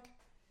udtryk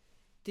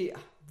der,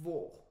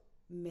 hvor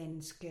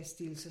man skal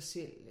stille sig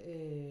selv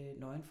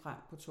nøgen frem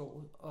på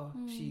torvet og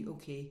sige,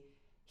 okay,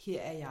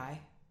 her er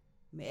jeg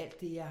med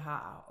alt det, jeg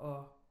har,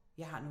 og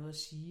jeg har noget at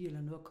sige,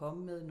 eller noget at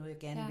komme med, noget jeg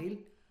gerne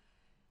vil.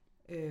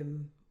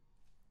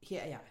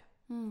 Her er jeg.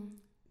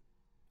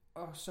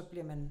 Og så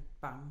bliver man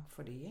bange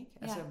for det, ikke?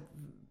 Altså,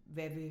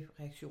 hvad vil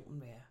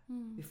reaktionen være?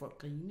 Vil folk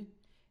grine?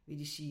 Vil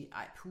de sige,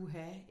 ej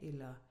puha,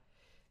 eller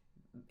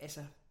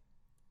altså,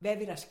 hvad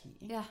vil der ske?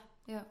 Ikke?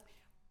 Ja.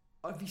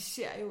 Og vi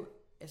ser jo,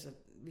 altså,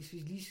 hvis vi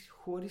lige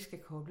hurtigt skal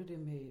koble det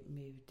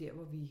med der,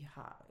 hvor vi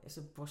har,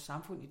 altså vores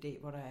samfund i dag,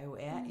 hvor der jo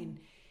er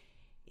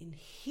en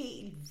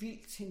helt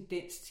vild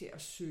tendens til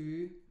at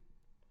søge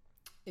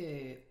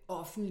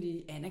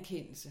offentlig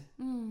anerkendelse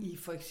i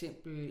for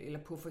eksempel, eller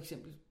på for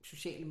eksempel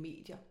sociale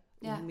medier.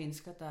 Nogle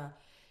mennesker, der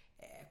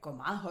går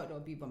meget højt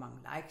op i, hvor mange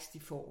likes de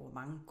får, hvor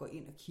mange går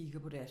ind og kigger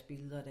på deres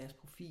billeder og deres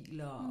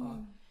profiler,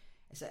 og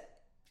altså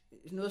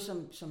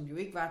noget, som jo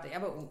ikke var, da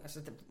jeg var ung.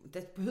 Altså,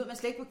 der behøvede man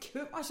slet ikke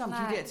bekymre sig om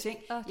de der ting.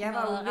 Jeg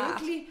var jo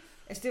lykkelig.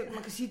 Altså,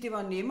 man kan sige, det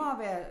var nemmere at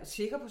være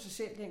sikker på sig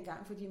selv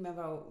dengang, fordi man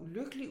var jo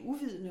lykkelig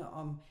uvidende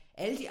om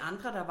alle de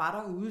andre, der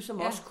var derude, som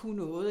også kunne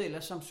noget, eller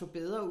som så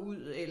bedre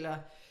ud, eller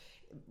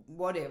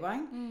whatever,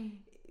 ikke?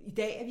 I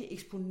dag er vi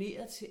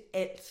eksponeret til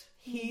alt.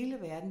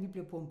 Hele verden. Vi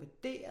bliver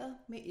bombarderet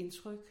med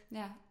indtryk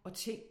og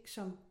ting,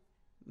 som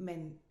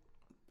man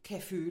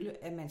kan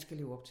føle, at man skal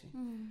leve op til.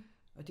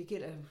 Og det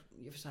gælder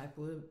i og for sig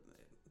både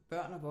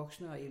børn og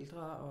voksne og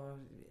ældre og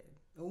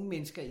unge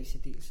mennesker i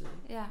særdeleshed.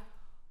 Ja.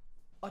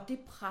 Og det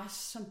pres,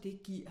 som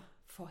det giver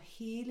for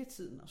hele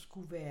tiden at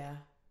skulle være,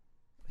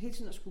 hele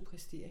tiden at skulle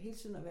præstere, hele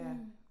tiden at være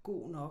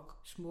god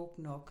nok, smuk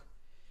nok,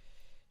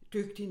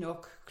 dygtig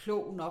nok,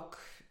 klog nok,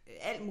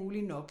 alt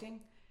muligt nok, ikke?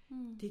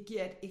 Det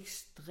giver et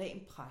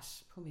ekstremt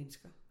pres på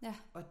mennesker. Ja.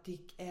 Og det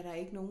er der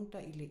ikke nogen, der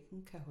i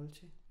længden kan holde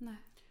til. Nej.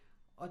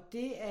 Og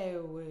det er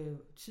jo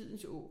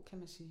tidens å, kan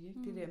man sige.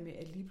 Ikke? Det der med,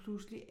 at lige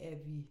pludselig er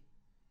vi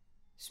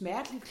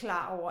smerteligt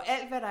klar over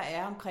alt, hvad der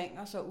er omkring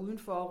os, og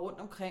udenfor og rundt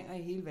omkring og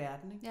i hele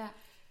verden. Ikke? Ja.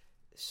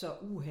 Så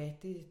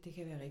det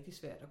kan være rigtig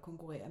svært at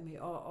konkurrere med.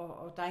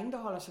 Og der er ingen,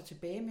 der holder sig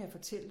tilbage med at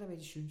fortælle dig, hvad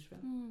de synes.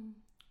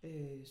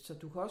 Vel? Så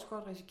du kan også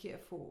godt risikere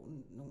at få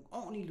nogle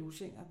ordentlige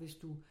lusinger,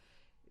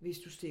 hvis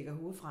du stikker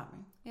hovedet frem.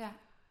 Ikke? Ja.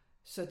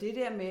 Så det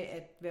der med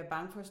at være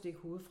bange for at stikke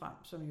hovedet frem,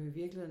 som jo i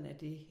virkeligheden er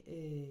det,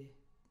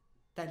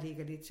 der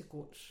ligger lidt til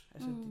grunds.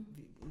 Altså,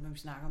 når vi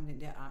snakker om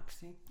den der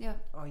angst, ikke? Ja.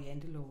 Og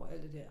jantelov og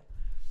alt det der.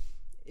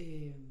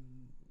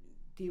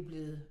 Det er jo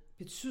blevet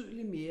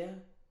betydeligt mere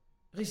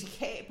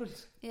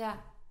risikabelt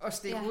at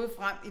stikke hovedet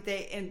frem i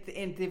dag,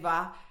 end det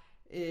var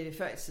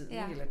før i tiden.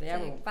 Ja, eller da jeg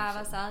det er var ikke bare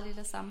vores eget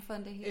lille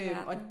samfund, det hele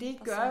verden. Og det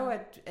gør jo,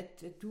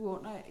 at du er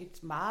under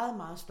et meget,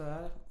 meget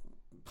større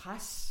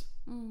pres.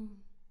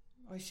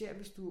 Og især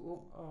hvis du er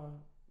ung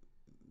og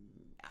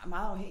er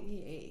meget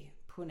afhængig af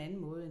på en anden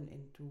måde,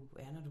 end du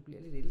er, når du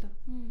bliver lidt ældre.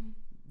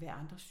 Hvad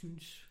andre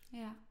synes.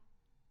 Ja.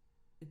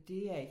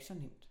 Det er ikke så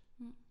nemt.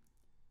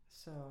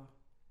 Så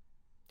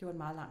det var et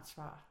meget langt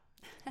svar.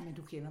 Men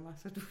du kender mig,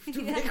 så du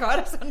ved godt,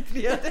 at sådan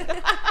bliver det.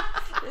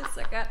 Det er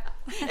så godt.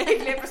 Jeg har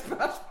ikke glemt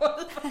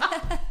spørgsmålet.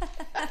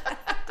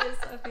 Det er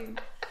så fint.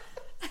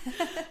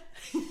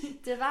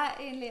 Det var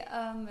egentlig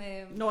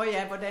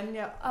om... hvordan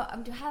jeg... Og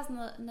om du har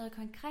sådan noget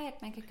konkret,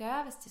 man kan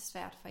gøre, hvis det er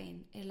svært for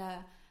en.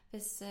 Eller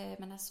hvis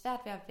man har svært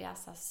ved at være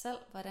sig selv,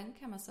 hvordan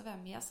kan man så være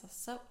mere sig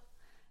selv?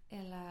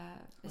 Eller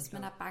hvis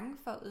man er bange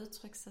for at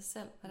udtrykke sig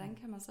selv, hvordan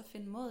kan man så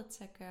finde mod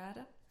til at gøre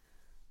det?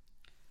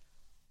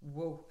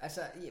 Wow,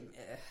 altså...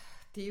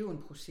 det er jo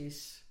en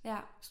proces. Ja.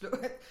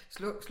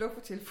 Sluk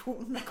for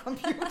telefonen og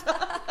computer.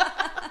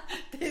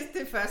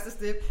 det er første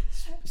step.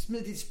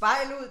 Smid dit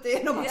spejl ud,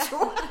 det er nummer 2.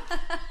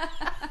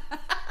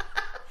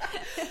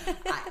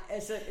 Nej,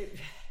 altså,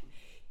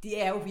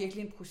 det er jo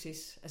virkelig en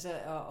proces. Altså,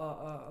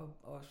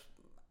 at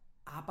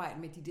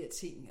arbejde med de der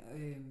ting.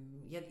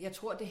 Jeg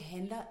tror, det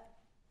handler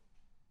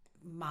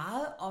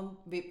meget om,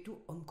 hvem du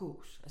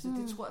omgås. Altså,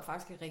 det tror jeg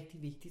faktisk er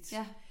rigtig vigtigt.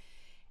 Ja.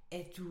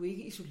 At du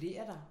ikke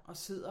isolerer dig og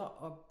sidder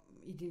op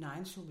i din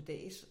egen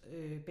suppedags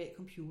bag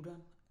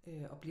computeren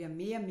og bliver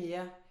mere og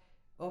mere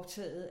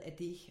optaget af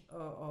det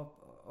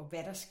og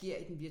hvad der sker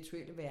i den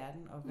virtuelle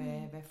verden og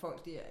hvad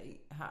folk der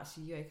har at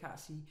sige og ikke har at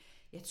sige.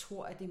 Jeg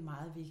tror, at det er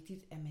meget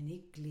vigtigt, at man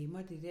ikke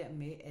glemmer det der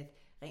med, at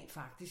rent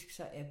faktisk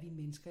så er vi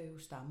mennesker jo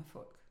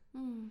stammefolk.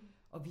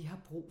 Og vi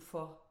har brug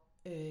for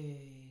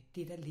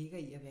det, der ligger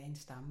i at være en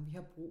stamme. Vi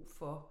har brug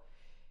for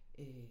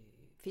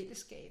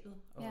fællesskabet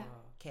og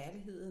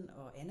kærligheden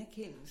og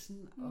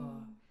anerkendelsen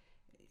og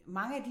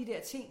mange af de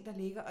der ting, der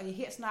ligger, og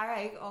her snakker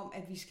jeg ikke om,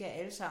 at vi skal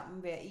alle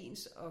sammen være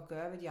ens og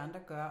gøre, hvad de andre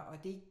gør,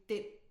 og det er ikke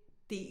den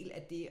del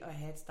af det at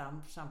have et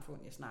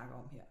stammesamfund, jeg snakker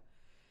om her.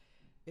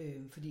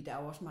 Fordi der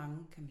er jo også mange,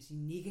 kan man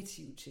sige,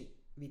 negative ting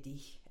ved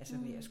det, altså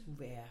ved at skulle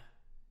være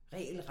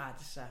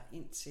regelrette sig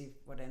ind til,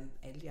 hvordan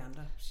alle de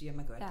andre siger,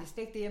 man gør. Det er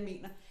slet ikke det, jeg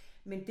mener.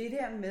 Men det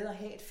der med at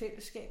have et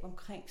fællesskab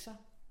omkring sig,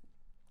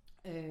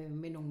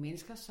 med nogle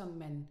mennesker, som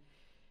man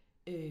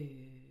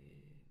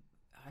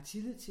har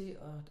tillid til,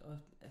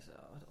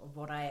 og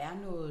hvor der er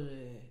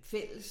noget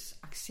fælles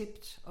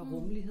accept og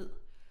rummelighed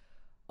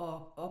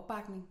og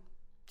opbakning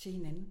til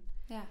hinanden.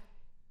 Ja.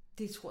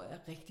 Det tror jeg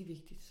er rigtig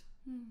vigtigt.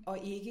 Og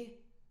ikke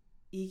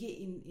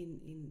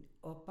en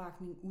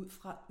opbakning ud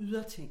fra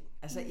yderting.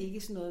 Altså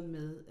ikke sådan noget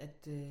med,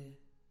 at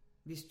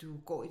hvis du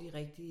går i de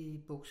rigtige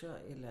bukser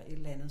eller et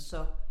eller andet,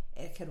 så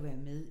kan du være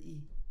med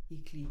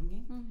i klikken,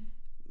 ikke?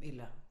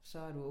 Eller så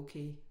er du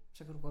okay,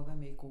 så kan du godt være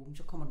med i gruppen,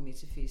 så kommer du med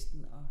til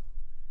festen, og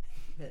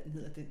hvad den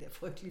hedder, den der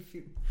frygtelige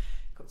film.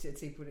 Jeg kom til at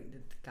tænke på den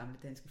gamle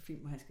danske film,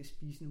 hvor han skal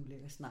spise en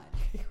ulækker snegl.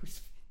 Jeg kan ikke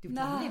huske. Det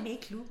er jo med i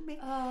klubben,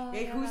 ikke? Jeg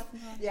kan ikke huske.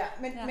 Ja,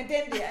 men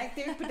den der, ikke?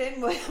 Det er jo på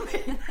den måde,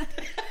 jeg mener.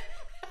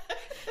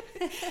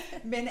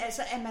 Men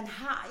altså, at man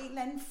har en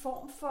eller anden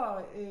form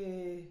for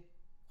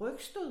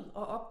rygstød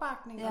og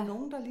opbakning, og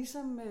nogen, der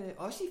ligesom,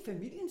 også i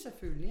familien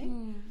selvfølgelig,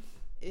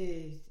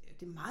 ikke?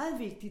 Det er meget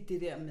vigtigt,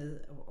 det der med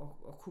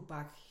at kunne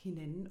bakke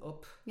hinanden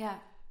op. Ja.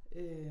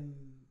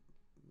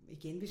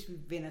 Igen, hvis vi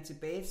vender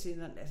tilbage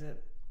til, altså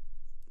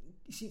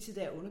i sin tid,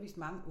 da jeg underviste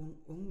mange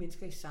unge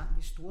mennesker i sang,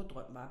 hvis store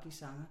drøm var at blive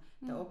sanger,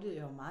 der oplevede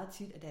jeg jo meget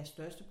tit, at deres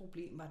største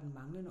problem var den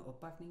manglende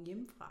opbakning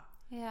hjemmefra.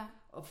 Ja.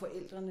 Og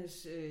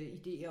forældrenes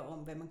idéer om,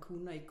 hvad man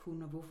kunne og ikke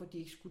kunne, og hvorfor de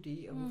ikke skulle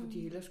det, og hvorfor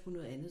de hellere skulle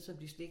noget andet, som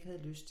de slet ikke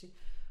havde lyst til.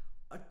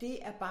 Og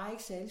det er bare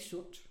ikke særlig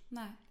sundt.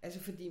 Nej. Altså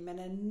fordi man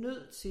er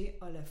nødt til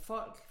at lade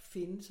folk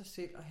finde sig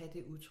selv og have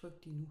det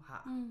udtryk, de nu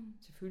har.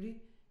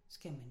 Selvfølgelig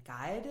skal man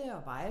guide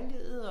og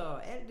vejlede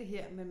og alt det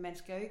her, men man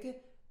skal jo ikke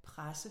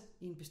presse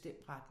i en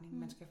bestemt retning.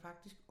 Man skal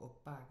faktisk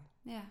opbakke.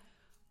 Ja.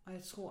 Og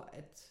jeg tror,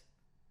 at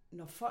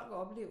når folk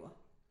oplever,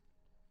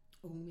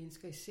 unge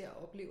mennesker især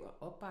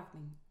oplever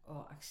opbakning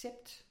og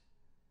accept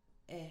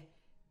af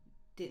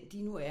den,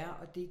 de nu er,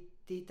 og det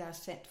der er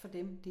sandt for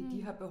dem, det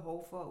de har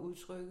behov for at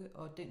udtrykke,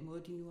 og den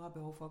måde, de nu har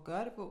behov for at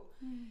gøre det på,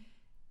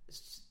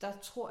 der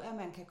tror jeg,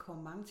 man kan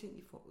komme mange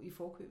ting i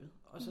forkøbet.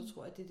 Og så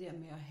tror jeg, det der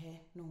med at have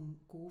nogle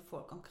gode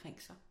folk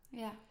omkring sig,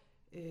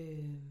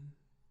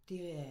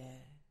 det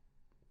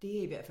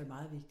er i hvert fald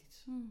meget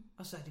vigtigt.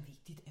 Og så er det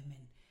vigtigt, at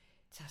man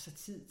tager sig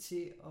tid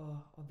til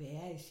at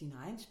være i sin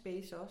egen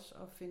space også,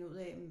 og finde ud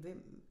af,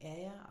 hvem er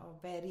jeg, og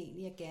hvad er det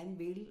egentlig, jeg gerne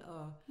vil,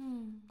 og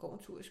går en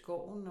tur i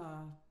skoven,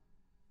 og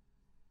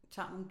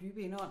tager nogle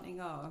dybe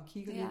indåndinger, og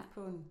kigger lidt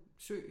på en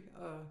sø,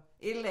 og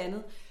et eller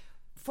andet.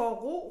 For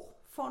ro,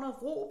 får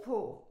noget ro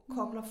på,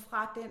 kobler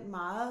fra den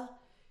meget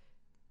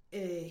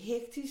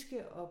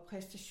hektiske og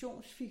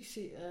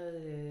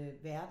præstationsfixerede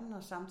verden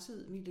og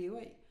samtid, vi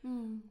lever i,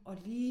 og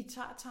lige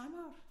tager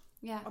timeout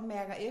og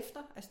mærker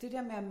efter. Altså det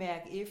der med at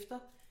mærke efter,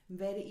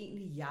 hvad er det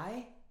egentlig,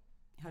 jeg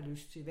har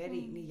lyst til? Hvad er det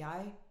egentlig,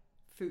 jeg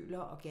føler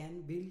og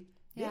gerne vil?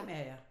 Hvem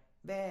er jeg?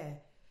 Hvad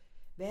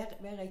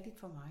er rigtigt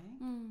for mig?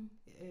 Ikke?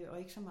 Og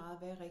ikke så meget,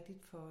 hvad er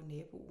rigtigt for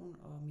naboen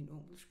og min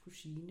onkels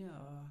kusine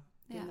og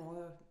dem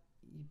over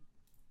i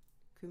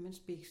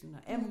købmandsbiksen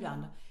og alle mulige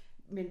andre.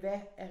 Men hvad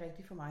er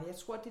rigtigt for mig? Jeg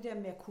tror, at det der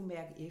med at kunne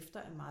mærke efter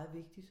er meget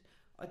vigtigt.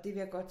 Og det vil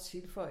jeg godt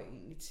tilføje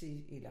egentlig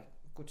til, eller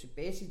gå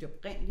tilbage til det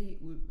oprindelige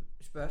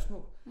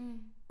spørgsmål.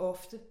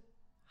 Ofte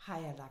har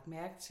jeg lagt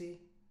mærke til,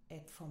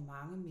 at for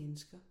mange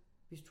mennesker,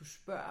 hvis du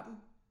spørger dem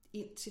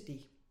ind til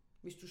det,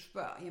 hvis du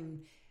spørger,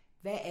 jamen,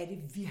 hvad er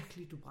det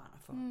virkelig, du brænder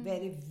for? Hvad er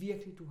det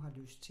virkelig, du har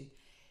lyst til?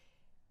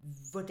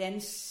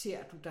 Hvordan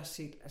ser du dig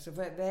selv? Altså,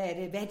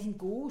 hvad er din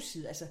gode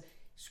side? Altså,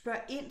 spørg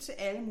ind til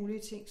alle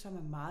mulige ting, som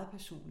er meget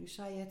personlige,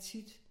 så er jeg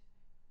tit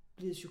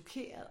blevet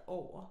chokeret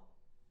over,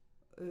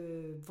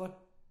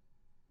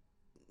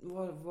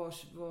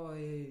 hvor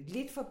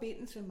lidt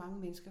forbindelse mange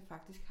mennesker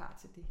faktisk har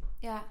til det.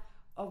 Ja.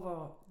 Og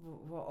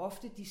hvor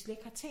ofte de slet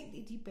ikke har tænkt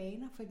i de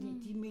baner,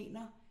 fordi de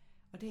mener,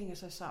 og det hænger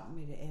så sammen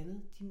med det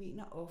andet, de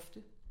mener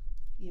ofte,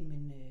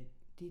 jamen,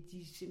 det er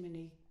de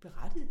simpelthen ikke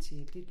berettiget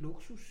til. Det er et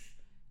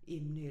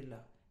luksusemne, eller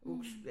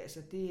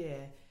altså det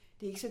er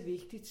ikke så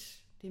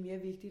vigtigt. Det er mere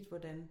vigtigt,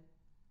 hvordan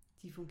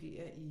de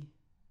fungerer i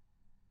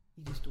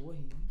det store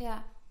hele. Ja.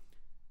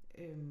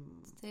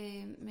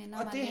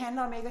 Det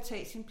handler om ikke at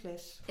tage sin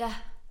plads. Ja.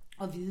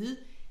 Og vide,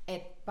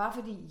 at bare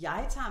fordi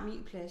jeg tager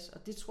min plads,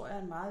 og det tror jeg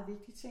er en meget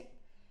vigtig ting,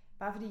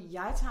 bare fordi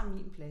jeg tager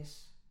min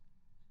plads,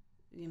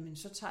 jamen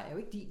så tager jeg jo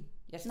ikke din.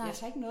 Jeg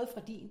tager ikke noget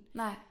fra din.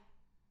 Nej.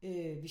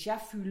 Hvis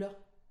jeg fylder,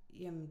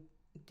 jamen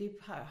det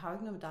har jo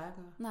ikke noget med dig at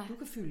gøre. Nej. Du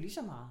kan fylde lige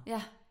så meget.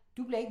 Ja.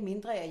 Du bliver ikke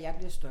mindre af, at jeg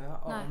bliver større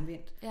og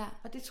omvendt. Ja.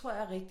 Og det tror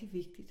jeg er rigtig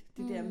vigtigt.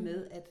 Det der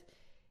med, at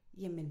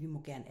jamen, vi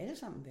må gerne alle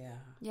sammen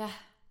være her. Ja.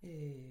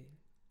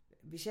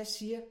 Hvis jeg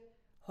siger,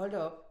 hold da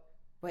op,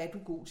 hvor er du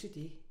god til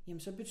det, jamen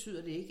så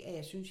betyder det ikke, at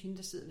jeg synes, hende,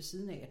 der sidder ved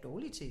siden af, er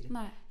dårlig til det.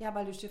 Nej. Jeg har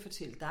bare lyst til at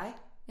fortælle dig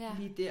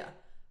lige der,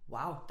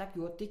 wow,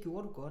 det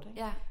gjorde du godt. Ikke?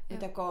 Ja.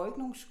 Men der går jo ikke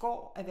nogen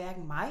skår af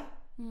hverken mig.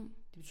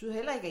 Det betyder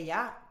heller ikke, at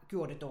jeg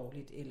gjorde det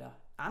dårligt, eller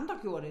andre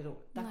gjorde det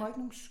dårligt. Der går ikke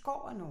nogen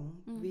skår af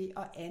nogen ved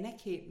at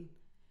anerkende,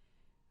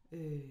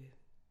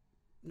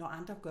 når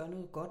andre gør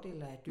noget godt,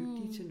 eller er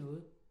dygtige til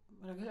noget.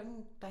 Og der er heller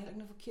ikke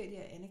noget forkert i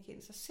at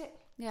anerkende sig selv,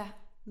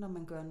 når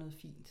man gør noget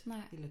fint,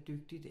 eller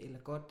dygtigt, eller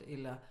godt,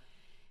 eller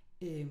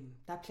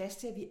der er plads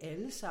til, at vi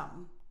alle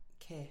sammen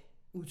kan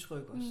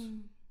udtrykke os,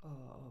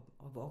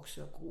 og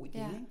vokse og gro i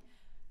det. Ikke?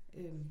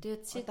 Det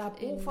er tit og der er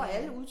brug for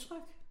alle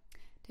udtryk.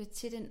 Det er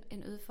tit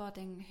en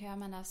udfordring, hører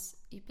man også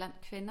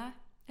iblandt kvinder,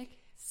 ikke?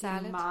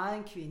 Særligt. Det er meget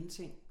en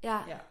kvindeting.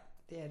 Ja,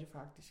 det er det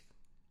faktisk.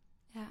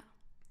 Ja.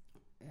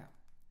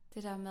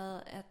 Det der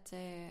med, at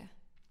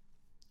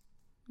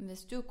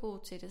hvis du er god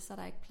til det, så er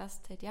der ikke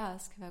plads til, at jeg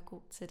også skal være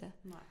god til det.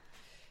 Nej.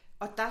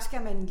 Og der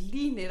skal man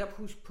lige netop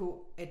huske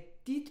på,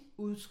 at dit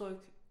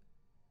udtryk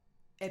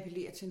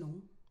appellerer til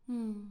nogen.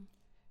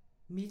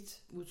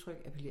 Mit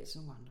udtryk appellerer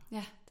til nogle andre.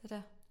 Ja, det er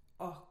det.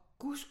 Og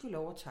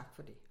gudskelov og tak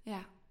for det.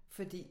 Ja.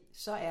 Fordi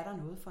så er der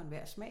noget for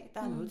enhver smag.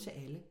 Der er noget til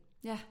alle.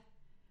 Ja.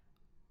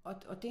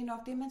 Og det er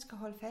nok det, man skal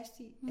holde fast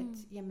i.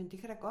 At jamen, det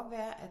kan da godt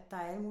være, at der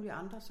er alle mulige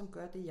andre, som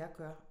gør det, jeg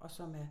gør. Og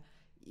som er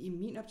i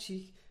min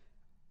optik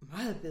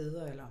meget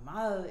bedre, eller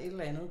meget et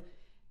eller andet.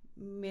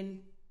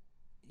 Men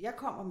jeg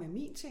kommer med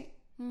min ting.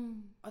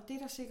 Og det er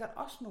der sikkert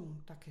også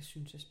nogen, der kan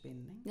synes er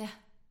spændende. Ikke? Ja.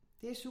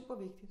 Det er super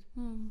vigtigt.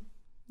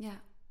 Ja,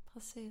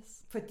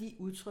 præcis. Fordi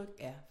udtryk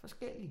er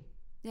forskellige.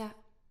 Ja.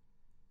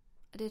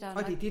 Og det er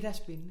det, der er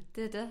spændende.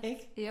 Det er det.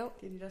 Ikke? Jo.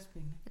 Det er det, der er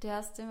spændende. Og det er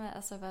også det med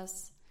altså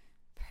vores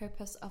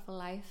purpose of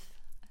life,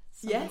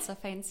 som man så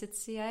fancy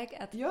siger,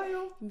 ikke? At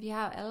jo. Vi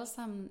har jo alle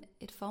sammen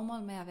et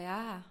formål med at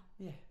være her.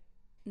 Ja.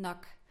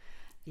 Nok.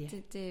 Ja.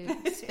 Det er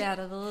svært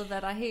at vide,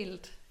 hvad der er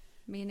helt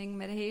meningen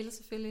med det hele,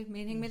 selvfølgelig.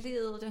 Meningen med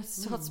livet, det er et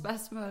stort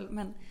spørgsmål,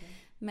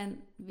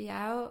 men vi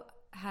er jo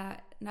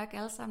har nok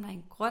alle sammen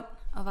en grund,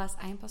 og vores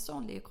egen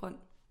personlige grund.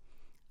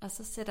 Og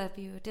så sætter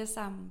vi jo det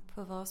sammen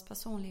på vores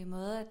personlige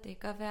måde, at det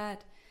kan godt være,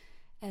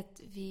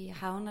 at vi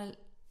havner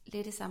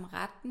lidt i samme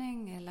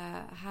retning,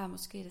 eller har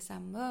måske det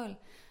samme mål,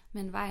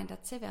 men vejen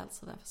dertil vil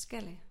altid være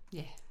forskellig.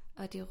 Ja.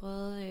 Og de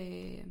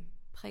røde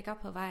prikker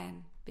på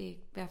vejen vil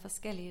være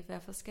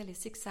forskellige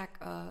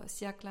zigzag og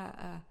cirkler,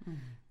 og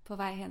på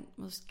vej hen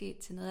måske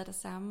til noget af det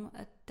samme,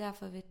 og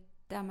derfor vil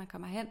der man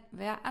kommer hen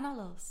være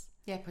anderledes.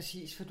 Ja,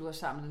 præcis, for du har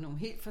samlet nogle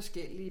helt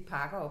forskellige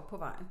pakker op på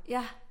vejen.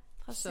 Ja,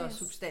 præcis. Så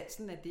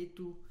substansen af det,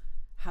 du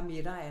har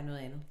med dig, er noget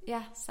andet.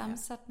 Ja,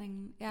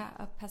 sammensætningen,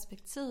 og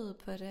perspektivet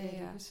på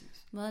det, og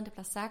måden det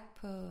bliver sagt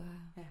på.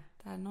 Der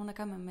er nogen, der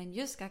kommer med en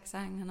jysk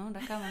accent, og nogen,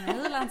 der kommer med en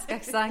nederlandsk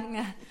accent.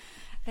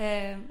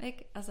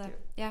 Ikke? Altså,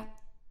 ja.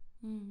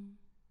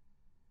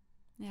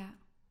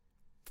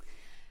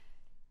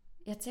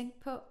 Jeg tænkte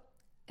på,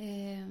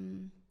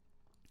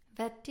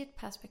 Hvad er dit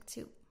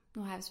perspektiv?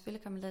 Nu har jeg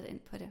selvfølgelig kommet lidt ind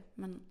på det,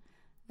 men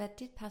hvad er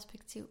dit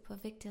perspektiv på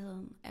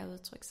vigtigheden af at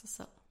udtrykke sig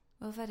selv?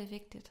 Hvorfor er det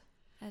vigtigt,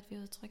 at vi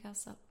udtrykker os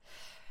selv?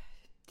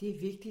 Det er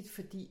vigtigt,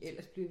 fordi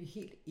ellers bliver vi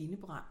helt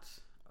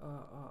indebrændt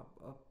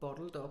og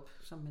bottled up,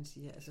 som man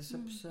siger. Altså så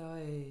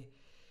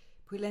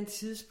på et eller andet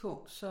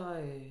tidspunkt,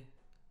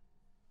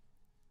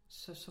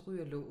 så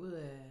ryger låget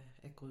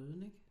af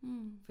gryden, ikke?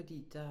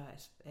 Fordi der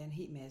er en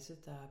hel masse,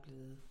 der er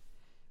blevet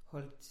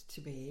holdt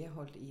tilbage og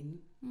holdt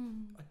inde.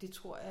 Og det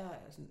tror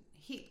jeg er sådan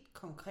helt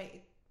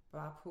konkret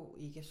bare på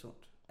ikke er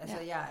sundt. Altså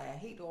jeg er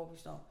helt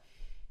overbevist om,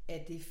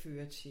 at det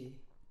fører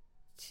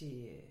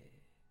til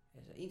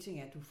altså en ting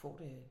er, at du får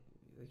det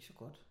jo ikke så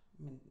godt,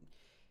 men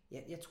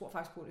jeg tror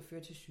faktisk på, at det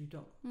fører til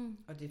sygdom,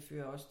 og det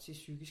fører også til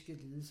psykiske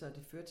lidelser, og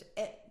det fører til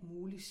alt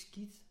muligt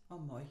skidt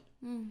og møg,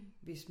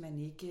 hvis man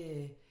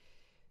ikke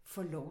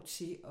får lov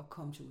til at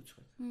komme til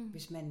udtryk.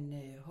 Hvis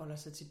man holder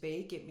sig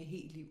tilbage gennem et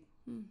helt liv,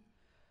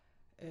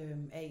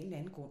 af en eller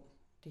anden grund.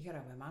 Det kan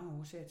der være mange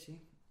årsager til.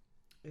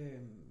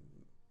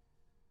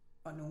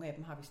 Og nogle af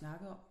dem har vi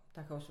snakket om.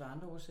 Der kan også være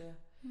andre årsager.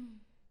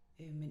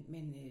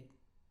 Men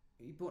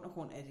i bund og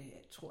grund er det,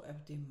 tror jeg,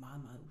 det er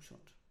meget, meget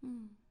usundt.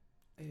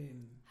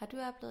 Har du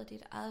oplevet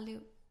dit eget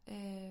liv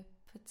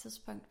på et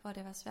tidspunkt, hvor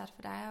det var svært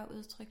for dig at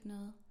udtrykke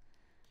noget?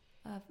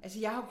 Altså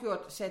jeg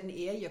har sat en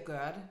ære i at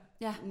gøre det.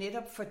 Ja.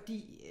 Netop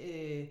fordi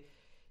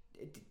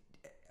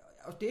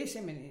og det er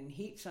simpelthen en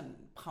helt sådan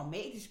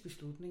pragmatisk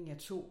beslutning, jeg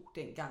tog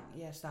dengang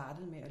jeg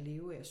startede med at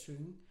leve af at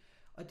synge.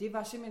 Og det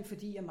var simpelthen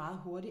fordi jeg meget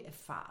hurtigt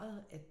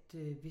erfarede, at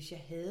hvis jeg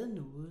havde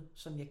noget,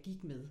 som jeg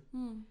gik med,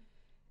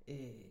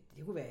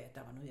 det kunne være, at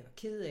der var noget, jeg var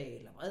ked af,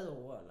 eller vred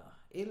over, eller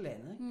et eller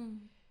andet, ikke?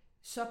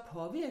 Så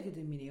påvirkede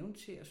det min evne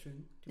til at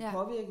synge. Det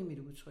påvirkede mit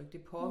udtryk.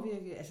 Det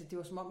påvirkede, altså det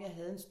var som om jeg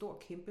havde en stor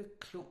kæmpe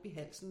klump i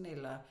halsen,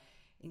 eller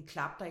en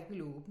klap, der ikke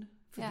ville åbne.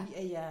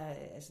 Fordi at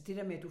altså det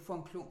der med, at du får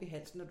en klump i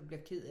halsen, når du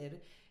bliver ked af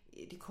det,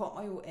 det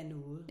kommer jo af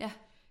noget. Ja.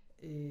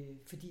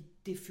 Fordi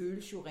det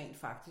føles jo rent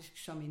faktisk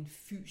som en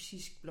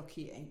fysisk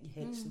blokering i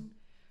halsen.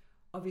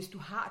 Og hvis du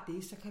har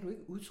det, så kan du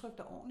ikke udtrykke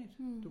dig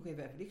ordentligt. Du kan i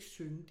hvert fald ikke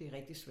synge. Det er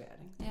rigtig svært,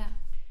 ikke? Ja.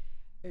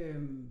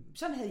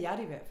 Sådan havde jeg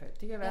det i hvert fald.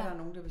 Det kan være, at der er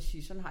nogen, der vil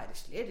sige, sådan har jeg det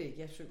slet ikke.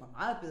 Jeg synger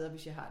meget bedre,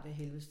 hvis jeg har det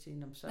helvedes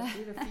til. Så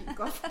det er da fint,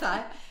 godt for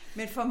dig.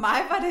 Men for mig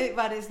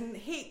var det sådan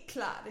helt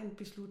klart en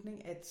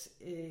beslutning, at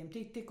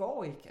det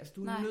går ikke. Altså,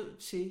 du er nødt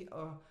til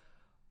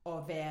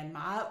at være en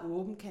meget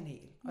åben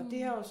kanal. Og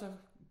det har jo så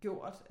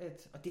gjort,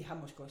 og det har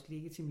måske også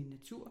ligget til min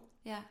natur,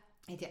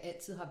 at jeg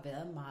altid har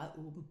været meget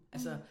åben.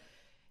 Altså,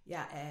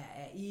 jeg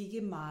er ikke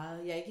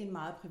en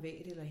meget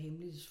privat eller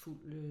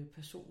hemmelighedsfuld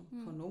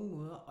person på nogen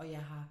måder, og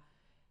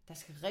der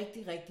skal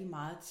rigtig, rigtig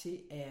meget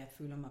til, at jeg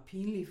føler mig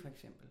pinlig, for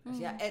eksempel.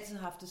 Altså, jeg har altid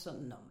haft det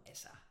sådan,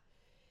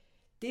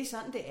 det er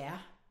sådan, det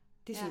er.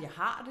 Det er sådan, jeg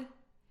har det.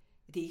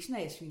 Det er ikke sådan,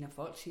 at jeg sviner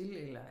folk til,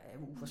 eller er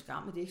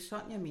uforskammet. Det er ikke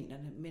sådan, jeg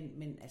mener det.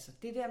 Men altså,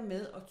 det der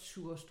med at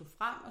turde stå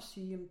frem og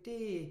sige,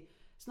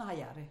 sådan har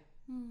jeg det.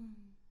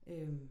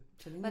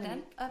 Så længe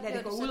lad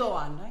det gå ud over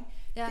andre. Ikke?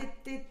 Ja.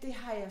 Det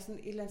har jeg sådan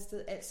et eller andet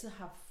sted altid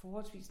haft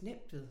forholdsvis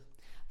nemt ved.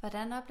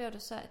 Hvordan oplever du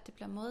så, at det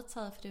bliver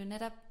modtaget? For det er jo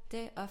netop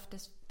det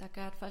oftest, der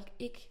gør, at folk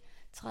ikke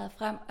træder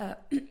frem og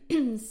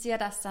siger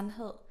deres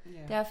sandhed. Ja.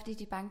 Det er jo fordi,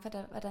 de er bange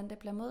for, hvordan det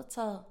bliver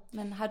modtaget.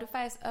 Men har du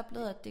faktisk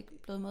oplevet, at det er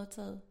blevet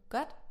modtaget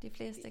godt de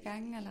fleste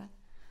gange? Eller?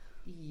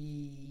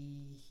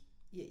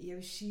 Jeg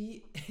vil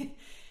sige,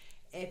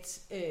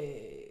 at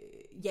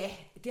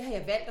det har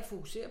jeg valgt at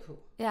fokusere på.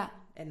 Ja.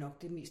 Er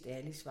nok det mest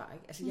ærlige svar.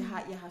 Ikke? Altså,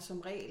 jeg har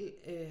som regel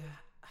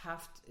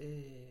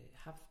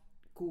haft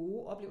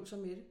gode oplevelser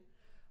med det,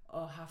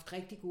 og haft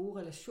rigtig gode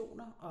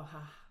relationer, og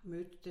har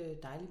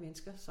mødt dejlige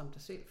mennesker, som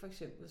dig selv for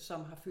eksempel,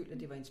 som har følt, at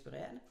det var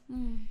inspirerende.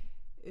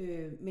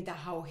 Men der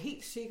har jo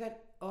helt sikkert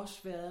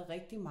også været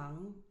rigtig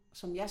mange,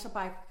 som jeg så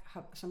bare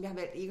som jeg har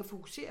valgt ikke at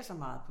fokusere så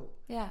meget på,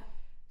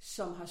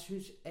 som har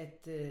syntes,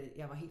 at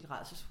jeg var helt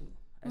rædselsfuld.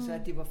 Altså,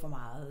 at det var for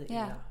meget,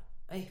 eller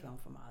var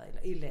for meget,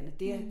 eller et eller andet.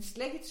 Det er jeg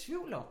slet ikke i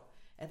tvivl om,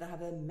 at der har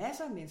været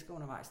masser af mennesker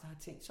undervejs, der har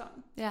tænkt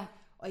sådan. Ja.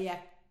 Og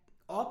jeg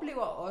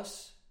oplever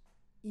også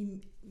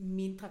i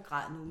mindre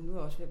grad nu er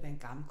jeg også ved at være en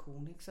gammel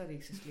kone, ikke? Så er det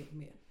ikke så slemt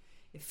mere.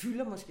 Jeg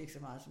fylder måske ikke så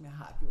meget, som jeg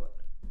har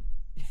gjort.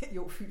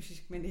 Jo,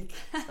 fysisk, men ikke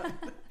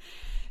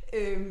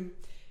sådan.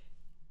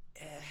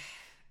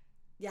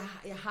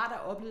 Jeg har da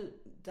oplevet,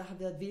 der har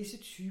været visse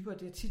typer,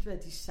 det har tit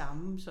været de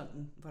samme,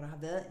 sådan, hvor der har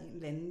været en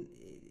eller anden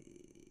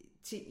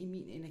ting i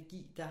min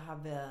energi, der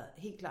har været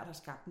helt klart har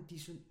skabt en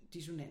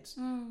dissonans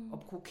og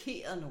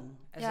provokeret nogen.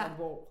 Altså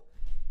hvor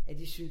at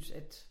de synes,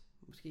 at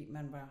måske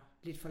man var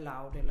lidt for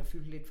lavt, eller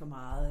fyldte lidt for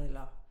meget,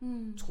 eller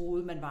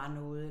troede man var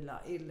noget, eller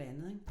et eller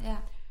andet. Ikke? Ja.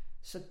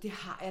 Så det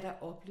har jeg da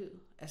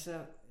oplevet.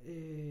 Altså,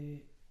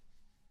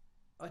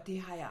 og det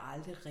har jeg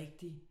aldrig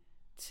rigtig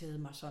taget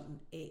mig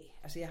sådan af.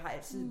 Altså jeg har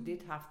altid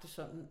lidt haft det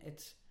sådan,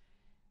 at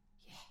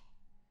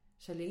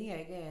så længe jeg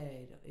ikke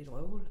er et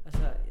røvhul,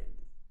 altså,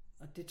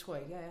 og det tror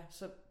jeg ikke, jeg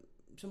er,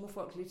 så må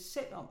folk lidt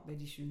selv om, hvad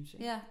de synes.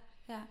 Ikke? Ja,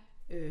 ja.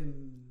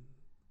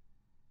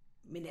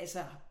 Men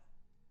altså,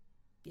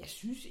 jeg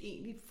synes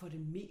egentlig for det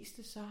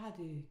meste,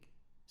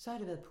 så så har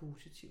det været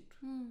positivt.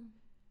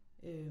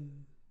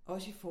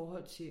 Også i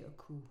forhold til at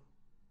kunne...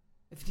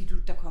 Fordi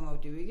der kommer jo,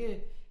 det er jo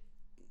ikke...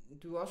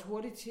 Du er også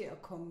hurtig til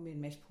at komme med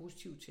en masse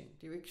positive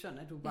ting. Det er jo ikke sådan,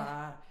 at du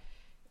bare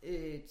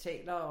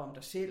taler om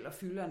dig selv og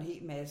fylder en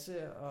hel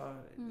masse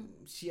og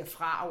siger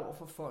fra over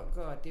for folk.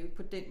 Og det er jo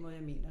ikke på den måde,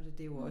 jeg mener det.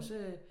 Det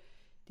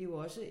er jo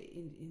også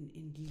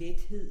en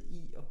lethed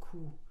i at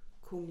kunne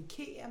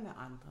kommunikere med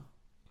andre.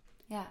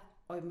 Ja.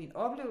 Og min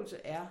oplevelse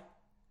er...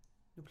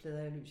 Nu plader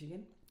jeg løs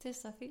igen. Det er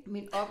så fint.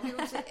 Min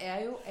oplevelse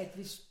er jo, at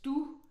hvis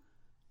du...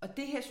 Og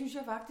det her synes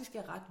jeg faktisk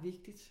er ret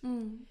vigtigt.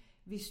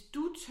 Hvis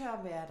du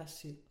tør være dig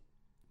selv,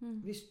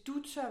 hvis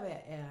du tør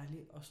være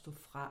ærlig og stå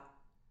frem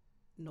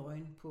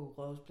nøgen på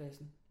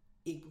Rådhuspladsen,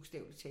 ikke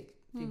bogstaveligt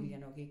talt, det vil jeg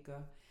nok ikke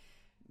gøre,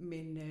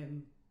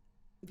 men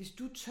hvis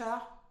du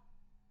tør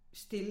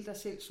stille dig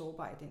selv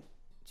sårbar i den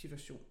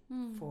situation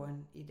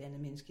foran et andet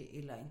menneske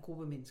eller en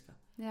gruppe mennesker,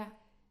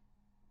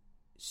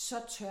 så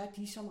tør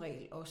de som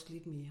regel også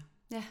lidt mere.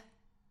 Ja.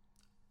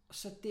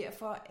 Så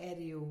derfor er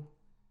det jo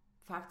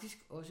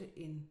faktisk også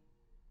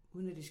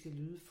uden at det skal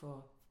lyde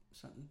for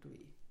sådan, du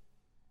ved,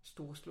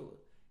 storslået,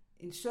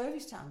 en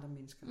service til andre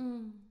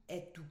mennesker.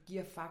 At du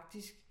giver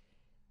faktisk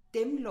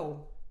dem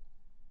lov,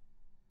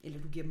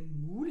 eller du giver dem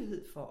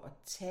mulighed for at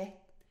tage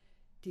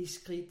det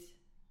skridt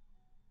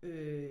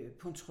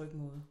på en tryg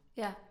måde.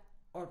 Ja.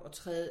 Og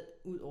træde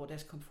ud over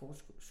deres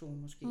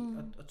komfortzone måske,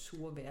 og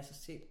turde være sig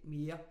selv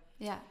mere.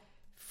 Ja.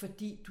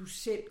 Fordi du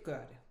selv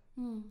gør det.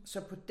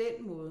 Så på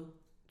den måde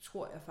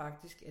tror jeg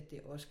faktisk, at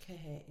det også kan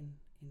have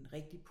en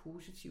rigtig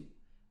positiv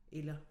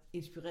eller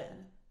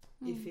inspirerende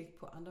effekt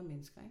på andre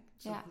mennesker, ikke?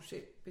 Som du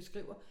selv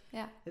beskriver.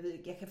 Ja.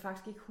 Jeg kan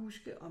faktisk ikke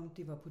huske, om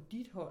det var på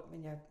dit hold,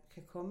 men jeg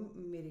kan komme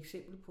med et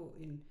eksempel på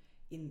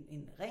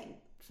en ren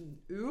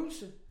sådan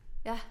øvelse,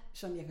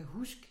 som jeg kan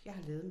huske, jeg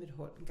har lavet med et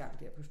hold en gang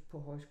der på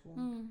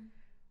højskolen,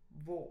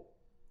 hvor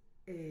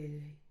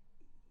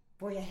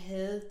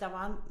der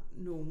var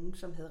nogen,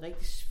 som havde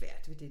rigtig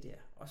svært ved det der,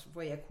 og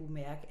hvor jeg kunne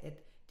mærke,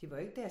 at det var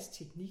ikke deres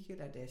teknik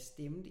eller deres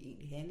stemme, det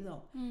egentlig handlede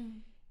om,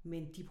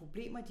 men de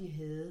problemer, de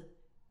havde,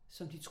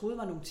 som de troede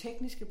var nogle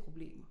tekniske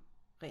problemer,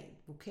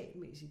 rent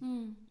vokalmæssigt,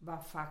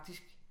 var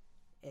faktisk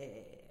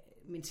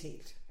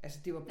mentalt. Altså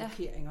det var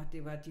blokeringer,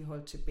 det var, de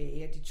holdt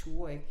tilbage, og de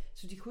turde ikke.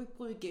 Så de kunne ikke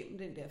bryde igennem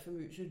den der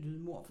famøse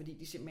lydmur, fordi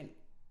de simpelthen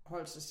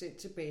holdt sig selv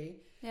tilbage.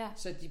 Ja.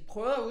 Så de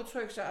prøvede at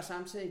udtrykke sig, og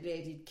samtidig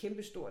lagde de et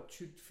kæmpestort,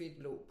 tykt, fedt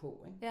låg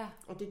på. Ikke? Ja.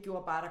 Og det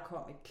gjorde bare, at der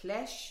kom et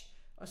clash,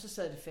 og så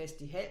sad det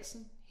fast i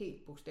halsen,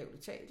 helt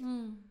bogstaveligt talt.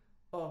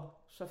 Og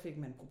så fik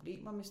man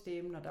problemer med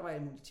stemmen, og der var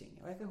alle mulige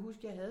ting. Og jeg kan huske,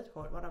 at jeg havde et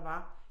hold, hvor der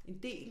var en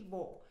del,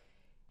 hvor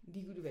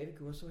ligegyldigt hvad vi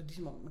gjorde, så var det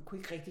ligesom om, man kunne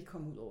ikke rigtig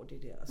komme ud over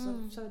det der. Og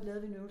så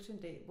lavede vi en øvelse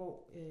en dag,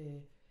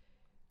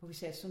 hvor vi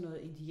satte sådan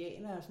noget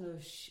indianer og sådan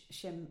noget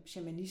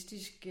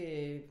shamanistisk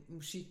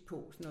musik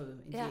på, sådan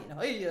noget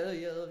indianer,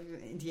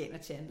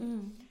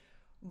 indianerchant.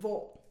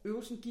 Hvor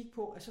øvelsen gik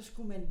på, at så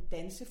skulle man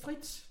danse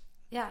frit.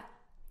 Ja.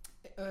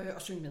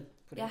 Og synge med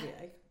på det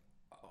der, ikke?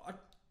 Og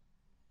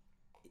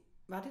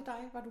var det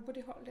dig? Var du på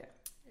det hold der?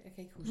 Jeg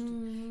kan ikke huske det.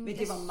 Men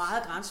det var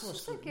meget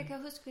grænseoverskridende. Jeg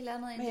kan huske, vi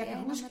lavede noget indianer. Men jeg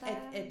kan huske,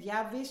 at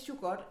jeg vidste jo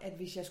godt, at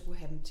hvis jeg skulle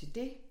have dem til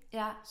det,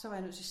 så var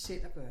jeg nødt til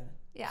selv at gøre det.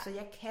 Ja. Så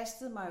jeg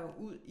kastede mig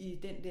jo ud i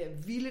den der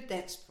vilde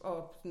dans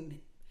og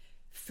den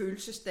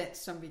følelsesdans,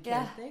 som vi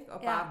kaldte, ikke?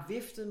 Og bare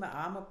viftede med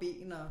arme og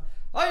ben og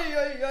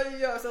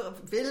så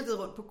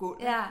væltede rundt på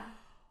gulvet. Ja.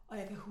 Og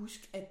jeg kan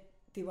huske, at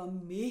det var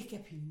mega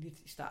pinligt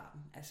i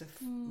starten. Altså,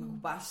 man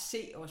kunne bare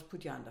se også på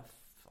de andre.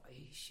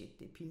 Shit,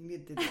 det er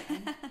pinligt, det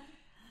der.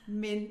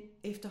 Men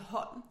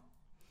efterhånden,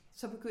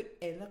 så begyndte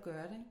alle at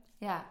gøre det. Ikke?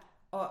 Ja.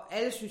 Og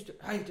alle synes, det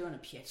var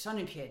noget pjat, sådan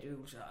en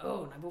pjatøvelse.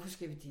 Nej, hvorfor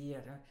skal vi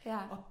det?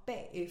 Ja. Og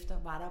bagefter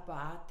var der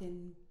bare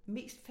den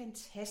mest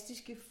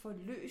fantastiske,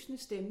 forløsende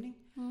stemning.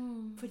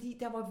 Fordi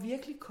der var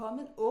virkelig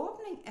kommet en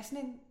åbning af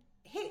sådan en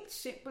helt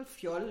simpel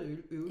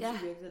fjollet øvelse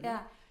i virkeligheden.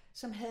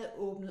 Som havde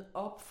åbnet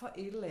op for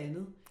et eller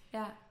andet.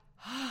 Ja.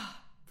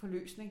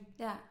 Forløsning.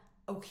 Ja.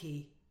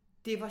 Okay,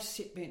 det var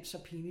simpelthen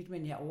så pinligt,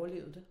 men jeg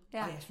overlevede det.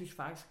 Ja. Og jeg synes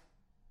faktisk,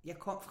 jeg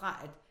kom fra,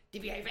 at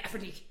det vil jeg i hvert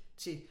fald ikke,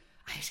 til,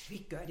 skal vi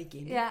ikke gøre det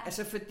igen? Ja.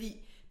 Altså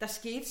fordi, der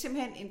skete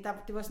simpelthen,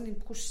 det var sådan en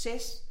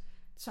proces,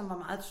 som var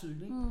meget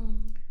tydelig.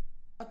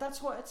 Og der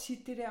tror jeg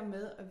tit det der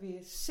med, at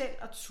vi selv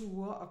at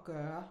ture og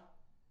gøre,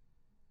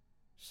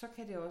 så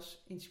kan det også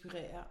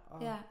inspirere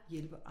og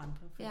hjælpe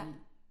andre, fordi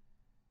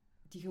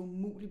de kan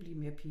umuligt blive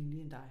mere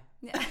pinlige end dig.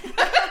 Ja.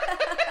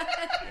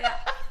 Ja.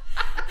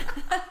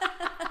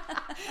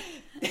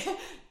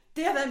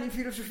 Det har været min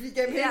filosofi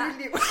gennem hele mit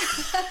liv.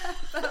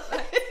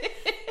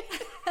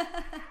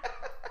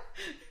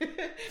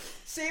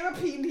 Se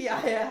hvor pinlig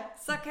jeg er.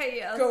 Så kan I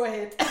også. Go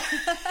ahead.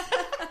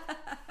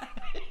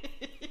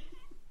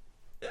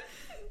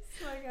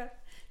 Så godt.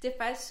 Det er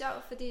faktisk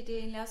sjovt, fordi det er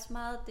egentlig også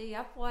meget det,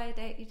 jeg bruger i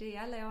dag, i det,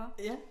 jeg laver.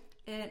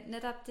 Ja.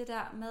 Netop det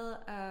der med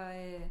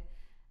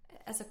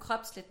at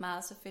kropsligt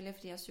meget selvfølgelig,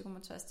 fordi jeg er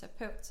psykomotorisk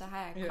terapeut, så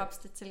har jeg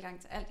kropsligt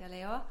tilgang til alt, jeg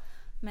laver.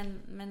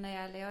 Men når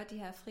jeg laver de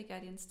her frigør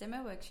din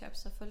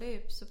stemmeworkshops og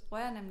forløb, så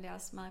bruger jeg nemlig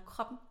også meget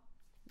kroppen.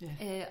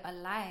 og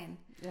lejen.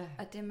 Ja.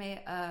 Og det med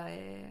at,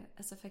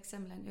 altså for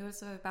eksempel en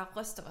øvelse, hvor vi bare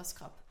ryster vores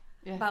krop.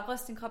 Ja. Bare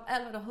ryste din krop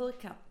alt, hvad du overhovedet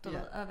kan.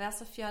 Og være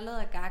så fjollet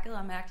og gakket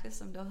og mærkeligt,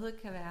 som det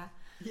overhovedet kan være.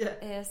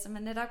 Ja. Så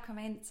man netop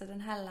kommer ind til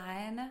den her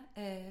legende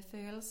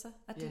følelse.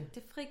 Og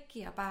det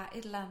frigiver bare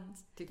et eller andet.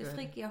 Det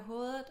frigiver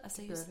hovedet og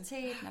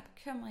seriøsiteten og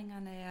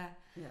bekymringerne.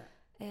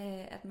 Og,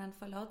 at man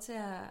får lov til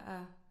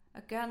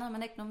at gøre noget,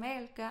 man ikke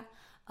normalt gør.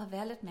 Og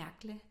være lidt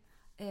mærkelig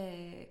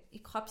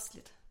i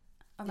kropsligt.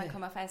 Og man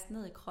kommer faktisk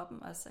ned i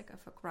kroppen også, ikke? Og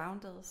får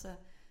grounded. Så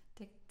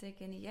det er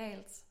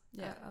genialt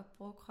at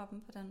bruge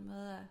kroppen på den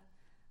måde.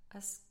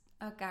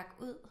 Og gakke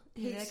ud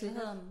i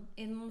virkeligheden,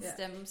 inden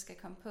stemmen skal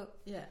komme på.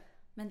 Ja.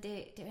 Men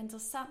det er jo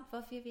interessant,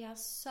 hvorfor vi er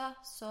så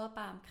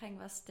sårbare omkring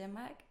vores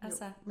stemmer, ikke?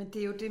 Altså, jo, men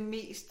det er jo det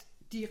mest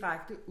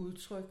direkte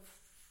udtryk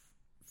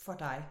for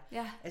dig.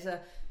 Ja. Altså,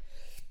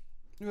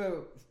 nu har jeg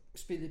jo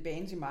spillet i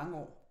bands i mange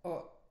år,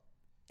 og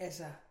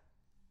altså,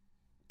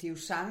 det er jo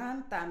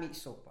sangeren, der er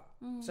mest sårbar,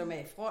 som er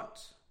i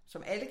front,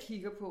 som alle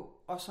kigger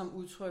på, og som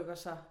udtrykker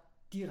sig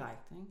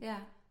direkte. Ikke? Ja.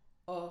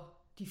 Og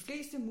de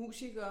fleste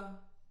musikere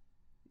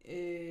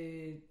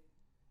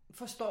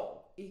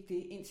forstår ikke det,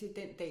 indtil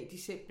den dag,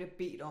 de selv bliver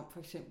bedt om for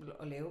eksempel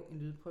at lave en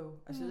lydprøve.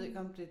 Altså jeg ved ikke,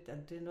 om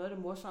det er noget af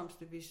det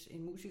morsomste, hvis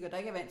en musiker, der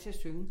ikke er vant til at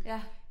synge,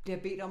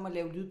 bliver bedt om at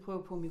lave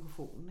lydprøve på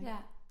mikrofonen. Ikke? Ja.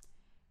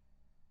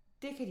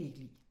 Det kan de ikke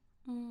lide.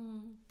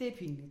 Det er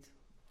pinligt.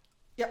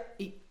 Ja,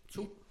 1,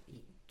 2,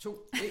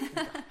 1.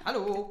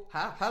 Hallo,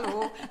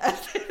 hallo.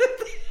 Altså,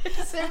 det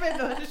er simpelthen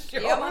noget af det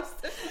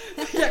sjoveste.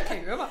 Jeg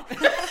kan høre mig.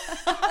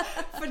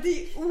 Fordi,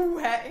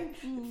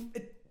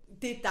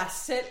 det er dig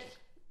selv,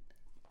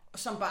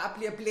 som bare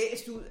bliver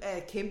blæst ud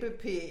af kæmpe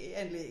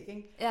PA-anlæg.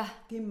 Ikke? Ja.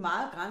 Det er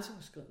meget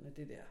grænseoverskridende,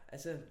 det der.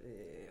 Altså,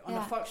 og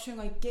når folk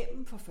synger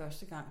igennem for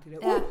første gang, det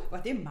der,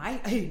 var det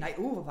mig? Nej,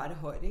 hvor var det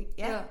højt, ikke?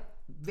 Ja.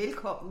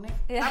 Velkommen, ikke?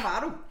 Ja. Der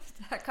var du.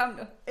 Der kom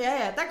du.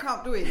 Ja, der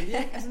kom du endelig,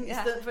 ikke? Altså, i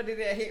stedet for det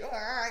der helt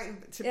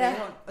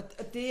tilbagehånd.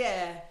 Og det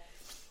er...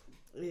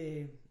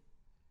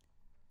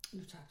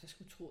 nu tabte jeg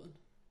sgu tråden.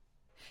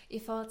 I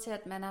forhold til,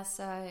 at man er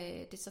så,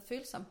 det er så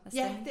følsomt.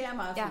 Ja, det er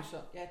meget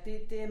følsomt. Ja,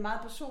 det er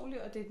meget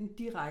personligt, og det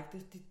er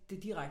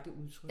det direkte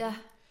udtryk. Ja.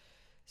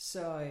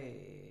 Så,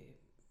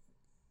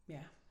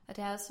 ja. Og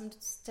det er også, som du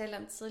talte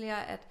om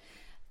tidligere, at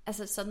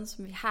altså sådan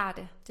som vi har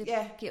det, det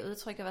giver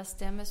udtryk af vores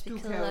stemme, hvis vi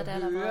keder det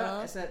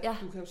allerede. Altså,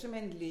 du kan jo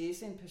simpelthen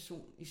læse en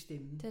person i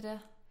stemmen. Det er det.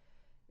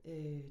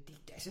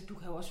 Altså, du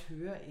kan jo også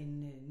høre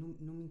nu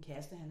min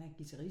kæreste, han er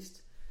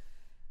guitarist,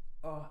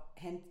 og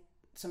han,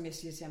 som jeg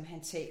siger til ham,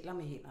 han taler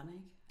med hænderne,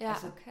 ikke? Ja,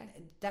 altså, okay.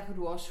 Der kan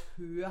du også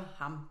høre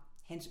ham,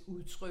 hans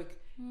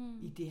udtryk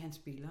i det, han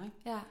spiller, ikke?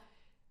 Ja.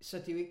 Så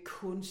det er jo ikke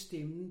kun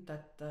stemmen, der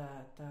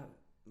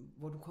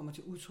hvor du kommer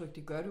til udtryk.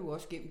 Det gør du jo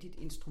også gennem dit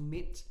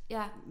instrument.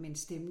 Ja. Men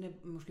stemmen er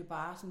måske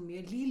bare sådan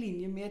mere lige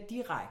linje, mere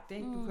direkte,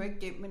 ikke? Du kan ikke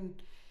gennem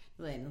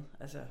noget andet.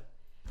 Altså,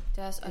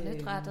 det er også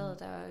åndedrættet,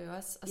 der er jo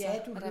også,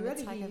 altså, du hvordan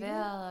vi trækker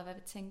vejret, og hvad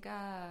vi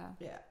tænker,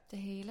 det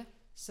hele.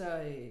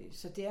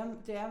 Så det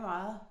er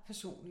meget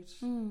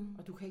personligt,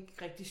 og du kan ikke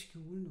rigtig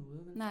skjule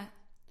noget. Men, nej.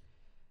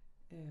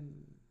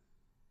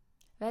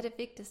 Hvad er det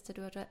vigtigste,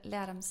 du har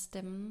lært om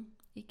stemmen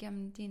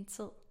igennem din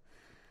tid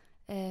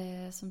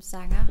som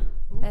sanger?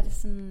 Hvad er det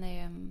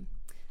sådan,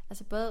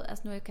 altså både,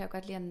 altså nu kan jeg jo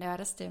godt lide at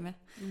nørde stemme,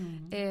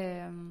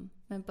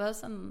 men både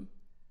sådan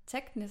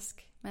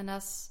teknisk, men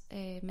også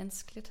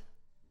menneskeligt.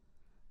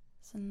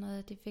 Sådan noget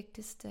af det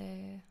vigtigste,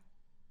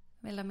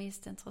 eller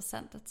mest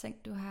interessante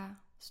ting, du har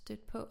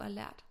stødt på og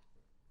lært?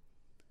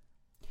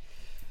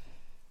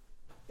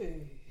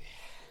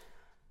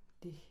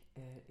 Det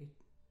er et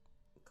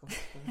godt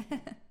spørgsmål.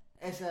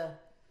 altså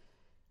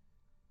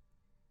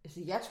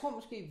jeg tror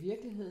måske i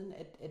virkeligheden,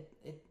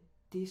 at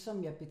det,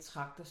 som jeg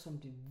betragter som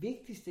det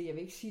vigtigste, jeg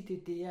vil ikke sige, det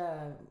er det,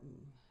 jeg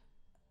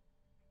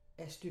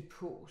er stødt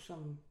på,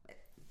 som...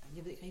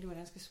 Jeg ved ikke rigtig, hvordan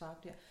jeg skal svare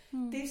på det her.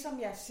 Det, som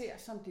jeg ser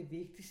som det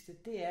vigtigste,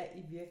 det er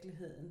i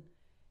virkeligheden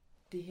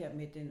det her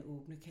med den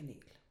åbne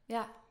kanal.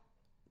 Ja.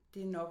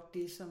 Det er nok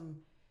det,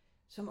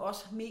 som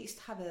også mest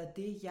har været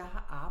det, jeg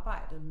har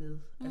arbejdet med.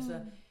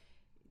 Altså,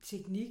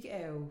 teknik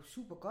er jo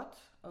super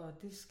godt,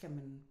 og det skal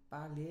man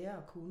bare lære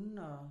at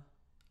kunne,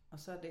 og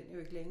så er den jo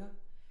ikke længere.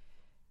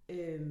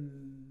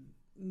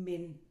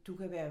 Men du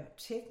kan være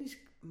teknisk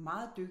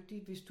meget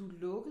dygtig. Hvis du er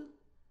lukket,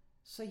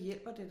 så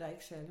hjælper det dig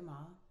ikke særlig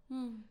meget.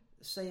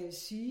 Så jeg vil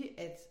sige,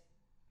 at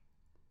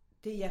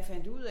det jeg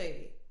fandt ud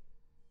af,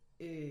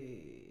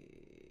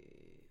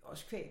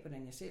 også kvæg,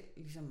 hvordan jeg selv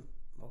ligesom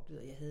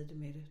oplevede, at jeg havde det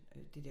med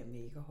det der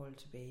med ikke at holde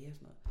tilbage og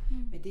sådan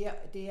noget. Men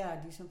det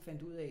jeg ligesom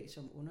fandt ud af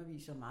som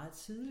underviser meget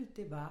tidligt,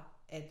 det var,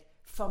 at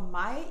for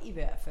mig i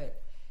hvert fald,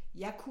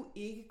 jeg kunne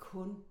ikke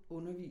kun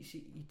undervise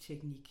i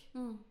teknik.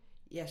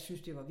 Jeg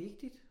synes, det var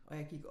vigtigt, og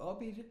jeg gik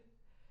op i det.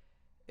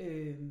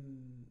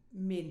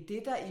 Men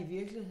det, der i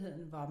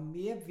virkeligheden var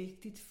mere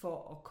vigtigt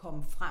for at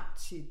komme frem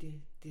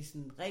til det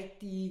sådan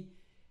rigtige,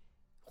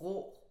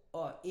 rå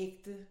og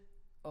ægte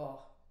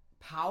og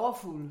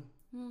powerful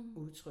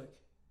udtryk,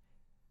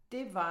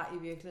 det var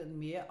i virkeligheden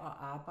mere at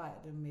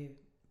arbejde med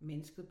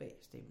mennesket bag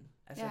stemmen.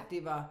 Altså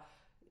det var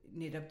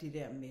netop det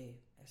der med,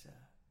 altså,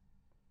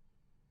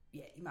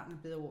 ja, i mangel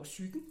af bedre ord,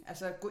 psyken.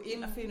 Altså gå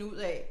ind og finde ud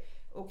af,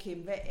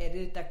 okay, hvad er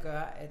det, der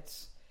gør,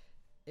 at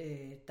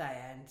der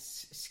er en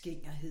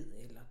skængerhed,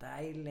 eller der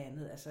er et eller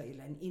andet, altså,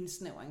 eller en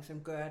indsnævring,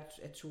 som gør,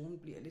 at tonen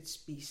bliver lidt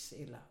spids,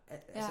 eller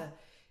altså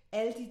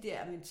alle de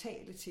der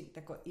mentale ting,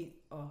 der går ind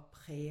og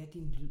præger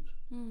din lyd.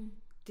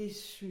 Det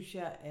synes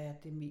jeg er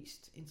det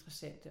mest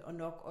interessante, og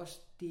nok også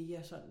det,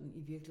 jeg sådan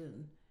i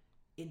virkeligheden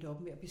endte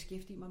op med at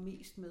beskæftige mig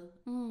mest med.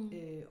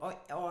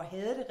 Og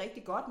havde det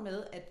rigtig godt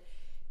med, at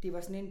det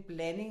var sådan en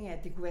blanding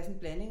af, det kunne være sådan en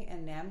blanding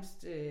af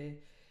nærmest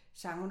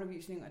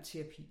sangundervisning og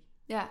terapi.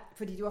 Ja.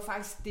 Fordi det var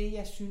faktisk det,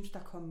 jeg synes,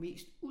 der kom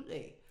mest ud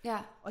af.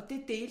 Ja. Og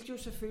det delte jo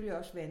selvfølgelig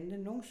også vandene.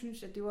 Nogle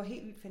synes, at det var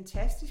helt vildt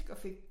fantastisk og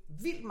fik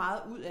vildt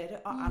meget ud af det,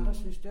 og andre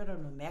synes, det var der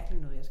noget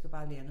mærkeligt noget, jeg skal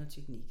bare lære noget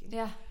teknik. Ikke?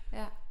 Ja,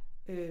 ja.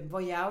 Hvor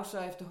jeg jo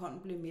så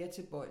efterhånden blev mere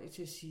tilbøjelig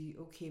til at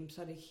sige, okay,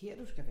 så er det ikke her,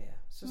 du skal være.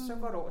 Så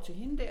går du over til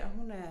hende der,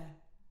 hun er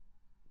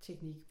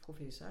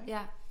teknikprofessor. Ikke?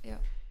 Ja,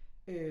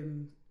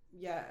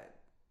 ja.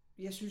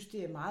 Jeg synes,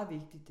 det er meget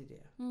vigtigt, det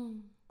der.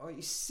 Og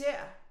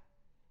især,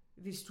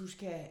 hvis du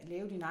skal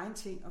lave dine egne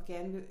ting, og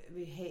gerne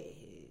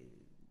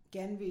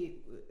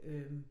vil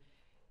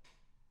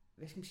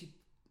hvad skal man sige,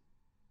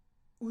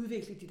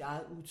 udvikle dit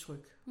eget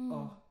udtryk,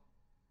 og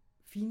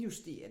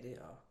finjustere det,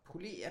 og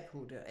polere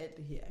på det, og alt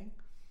det her, ikke?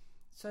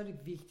 Så er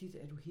det vigtigt,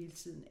 at du hele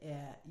tiden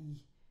er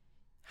i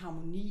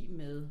harmoni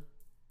med,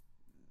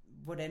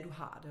 hvordan du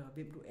har det, og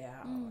hvem du er,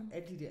 og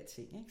alle de der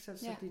ting, ikke?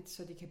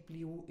 Så det kan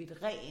blive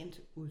et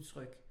rent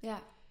udtryk. Ja.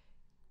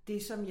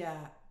 Det,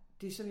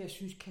 som jeg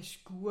synes kan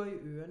skure i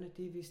ørerne,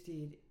 det er, hvis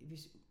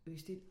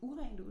det er et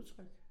urent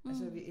udtryk.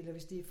 Altså, eller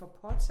hvis det er for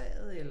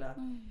påtaget, eller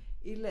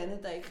et eller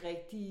andet, der ikke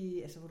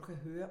rigtig, altså hvor du kan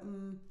høre,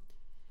 der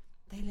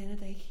er et eller andet,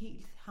 der ikke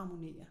helt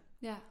harmonerer.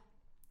 Ja.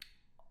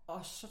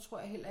 Og så tror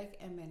jeg heller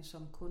ikke, at man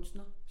som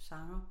kunstner,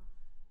 sanger,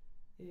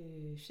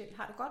 selv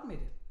har det godt med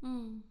det.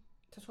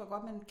 Så tror jeg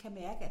godt, man kan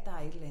mærke, at der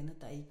er et eller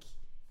andet, der ikke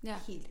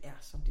helt er,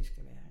 som det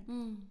skal være.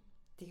 Ikke?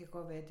 Det kan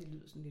godt være, at det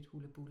lyder sådan lidt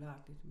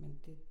hula-bulla-agtigt, men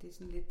det er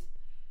sådan lidt,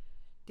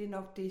 det er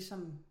nok det,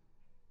 som,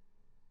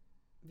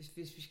 hvis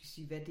vi skal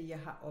sige, hvad det, jeg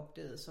har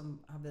opdaget,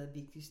 som har været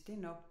vigtigst, det er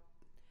nok,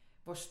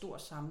 hvor stor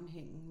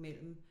sammenhængen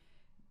mellem,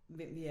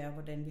 hvem vi er,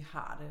 hvordan vi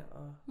har det,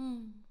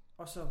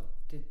 og så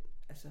det,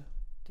 altså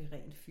det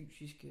rent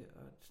fysiske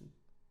og sådan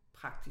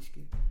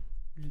praktiske,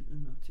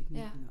 lyden og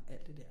teknikken og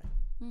alt det der.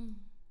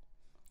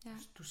 Ja.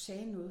 Du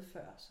sagde noget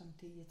før, som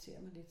det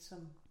irriterer mig lidt,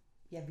 som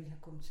jeg ville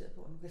have kommenteret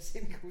på, og nu kan jeg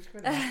simpelthen ikke huske,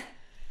 hvad det var.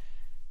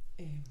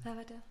 Hvad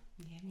var det?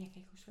 Jamen, jeg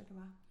kan ikke huske, hvad det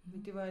var.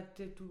 Men det var,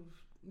 at du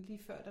lige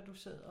før, da du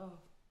sad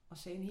og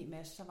sagde en hel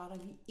masse, så var der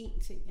lige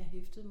én ting, jeg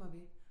hæftede mig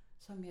ved,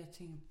 som jeg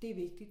tænkte, det er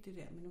vigtigt det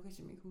der, men nu kan jeg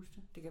simpelthen ikke huske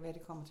det. Det kan være,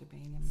 det kommer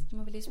tilbage. Jamen. Så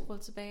må vi lige spole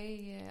tilbage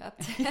i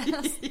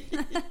optagelsen.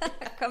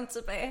 Kom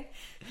tilbage.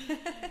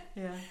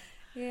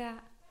 Ja.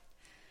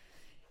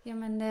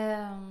 Jamen,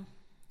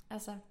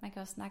 altså, man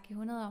kan også snakke i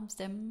 100 om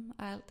stemmen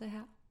og alt det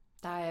her.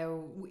 Der er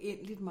jo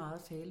uendeligt meget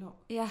at tale om.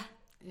 Ja,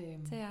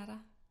 det er der.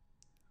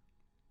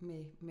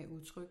 Med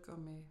udtryk og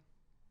med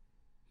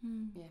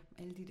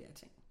alle de der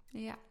ting.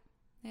 Ja.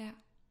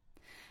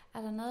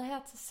 Er der noget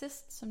her til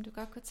sidst, som du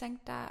godt kunne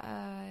tænke dig,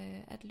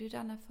 at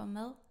lytterne får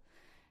med,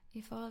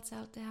 i forhold til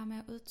alt det her med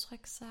at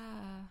udtrykke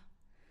sig og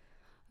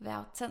være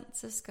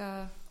autentisk,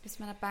 og hvis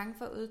man er bange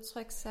for at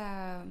udtrykke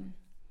sig?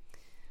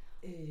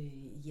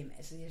 Jamen,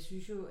 altså, jeg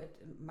synes jo, at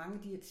mange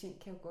af de her ting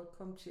kan jo godt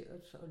komme til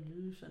at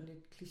lyde sådan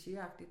lidt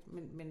klichéagtigt,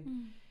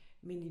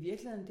 men i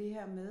virkeligheden det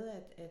her med,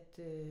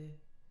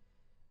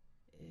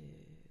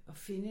 at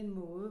finde en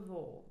måde,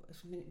 hvor,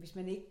 altså, hvis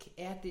man ikke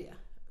er der,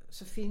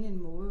 så finde en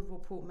måde,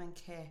 hvorpå man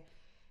kan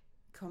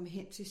komme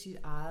hen til sit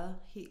eget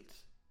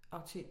helt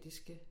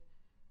autentiske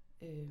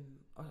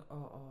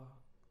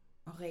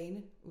og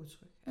rene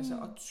udtryk.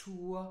 Altså at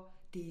ture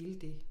dele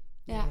det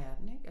i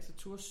verden, ikke? Altså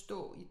ture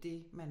stå i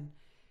det,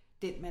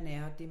 den man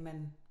er, og det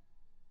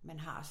man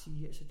har at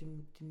sige, altså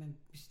det man,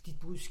 dit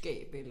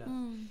budskab,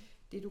 eller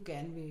det du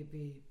gerne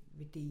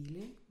vil dele,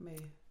 ikke?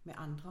 Med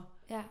andre.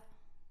 Ja.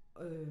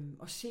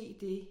 Og se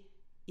det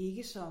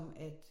ikke som,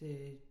 at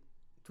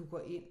du går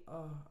ind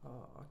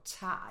og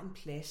tager en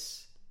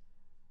plads,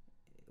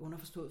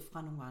 underforstået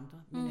fra nogle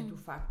andre, men at du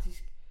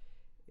faktisk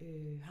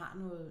har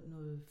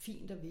noget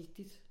fint og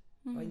vigtigt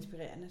og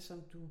inspirerende,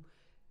 som du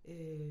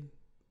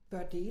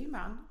bør dele med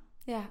andre.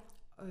 Ja.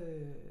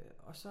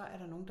 Og så er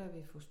der nogen, der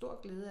vil få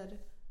stor glæde af det.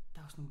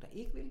 Der er også nogen, der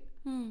ikke vil.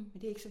 Men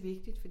det er ikke så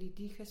vigtigt, fordi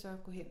de kan så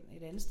gå hen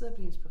et andet sted og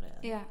blive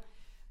inspireret. Ja.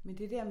 Men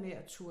det der med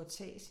at turde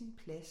tage sin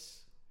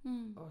plads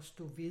og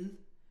stå ved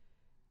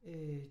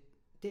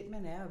den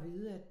man er, og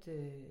vide, at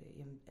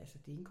jamen, altså,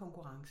 det er en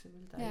konkurrence.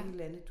 Vel? Der er ikke et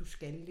eller andet, du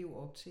skal leve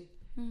op til.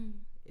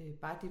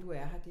 Bare det, du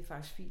er her, det er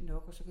faktisk fint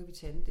nok, og så kan vi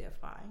tage den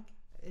derfra.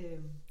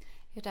 Ikke?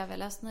 Jo, der er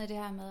vel også noget i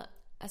det her med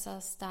altså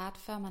at starte,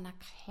 før man er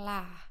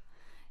klar.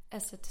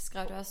 Altså, det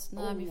skrev du også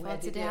noget om i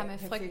forhold til det her med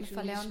frygten for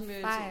at lave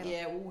en fejl.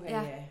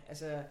 Ja.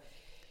 Altså,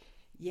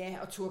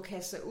 og turde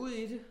kaste sig ud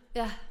i det.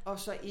 Ja. Og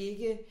så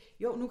ikke...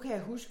 Jo, nu kan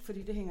jeg huske,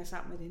 fordi det hænger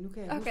sammen med det. Nu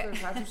kan jeg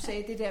huske, at du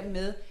sagde det der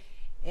med,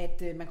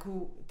 at man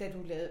kunne, da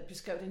du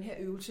beskrev den her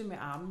øvelse med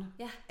armene,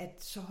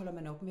 at så holder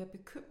man op med at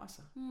bekymre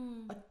sig.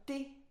 Og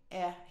det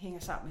hænger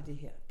sammen med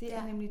det her. Det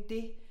er nemlig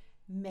det,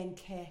 man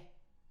kan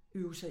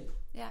øve sig i.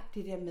 Ja.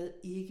 Det der med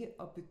ikke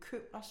at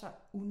bekymre sig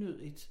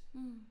unødigt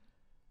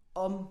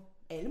om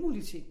alle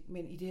mulige ting,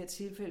 men i det her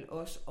tilfælde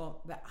også om,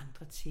 hvad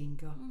andre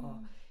tænker,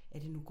 og er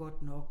det nu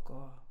godt nok,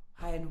 og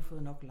har jeg nu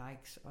fået nok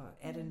likes, og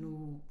er det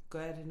nu,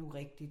 gør jeg det nu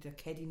rigtigt, og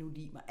kan de nu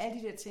lide mig?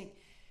 Alle de der ting.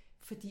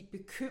 Fordi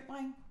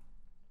bekymring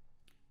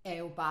er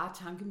jo bare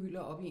tankemylder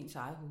op i ens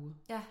eget hoved,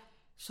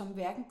 som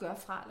hverken gør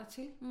fra eller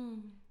til.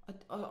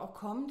 Og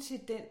komme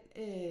til den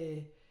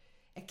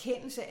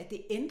erkendelse, at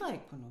det ændrer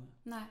ikke på noget.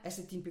 Nej.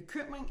 Altså din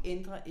bekymring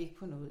ændrer ikke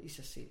på noget i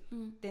sig selv.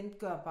 Den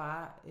gør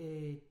bare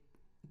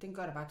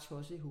dig bare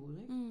tosset i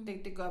hovedet.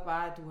 Ikke? Det gør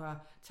bare, at du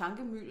har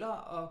tankemylder,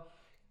 og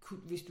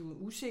hvis du er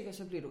usikker,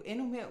 så bliver du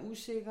endnu mere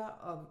usikker,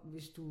 og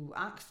hvis du er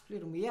angst,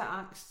 bliver du mere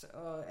angst,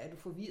 og er du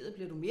forvirret,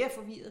 bliver du mere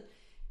forvirret.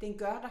 Den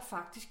gør der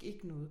faktisk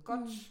ikke noget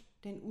godt.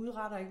 Den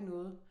udretter ikke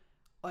noget,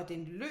 og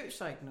den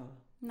løser ikke noget.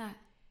 Nej.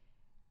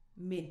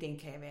 Men den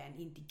kan være en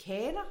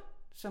indikator,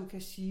 som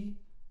kan sige,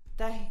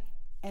 der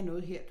er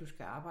noget her, du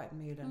skal arbejde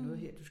med, eller noget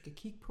her, du skal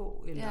kigge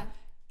på, eller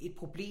et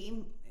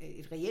problem,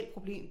 et reelt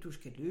problem, du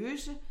skal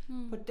løse.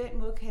 På den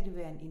måde kan det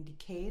være en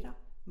indikator,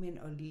 men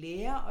at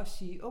lære at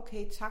sige,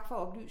 okay, tak for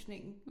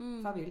oplysningen,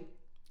 farvel.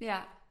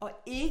 Ja. Og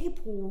ikke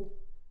bruge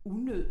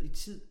unødig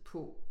tid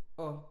på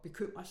at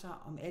bekymre sig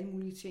om alle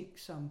mulige ting,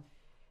 som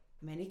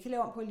man ikke kan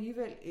lave om på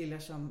alligevel, eller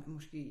som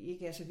måske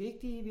ikke er så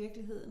vigtige i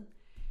virkeligheden.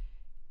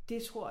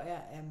 Det tror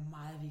jeg er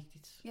meget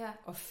vigtigt. Ja.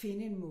 At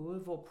finde en måde,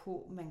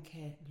 hvorpå man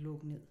kan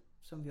lukke ned,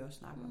 som vi også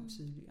snakkede om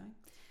tidligere. Ikke?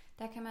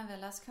 Der kan man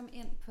vel også komme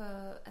ind på,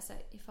 altså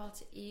i forhold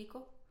til ego.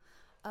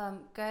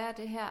 Gør jeg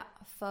det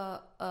her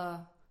for at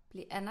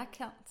blive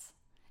anerkendt?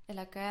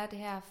 Eller gør jeg det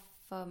her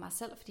for mig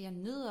selv, fordi jeg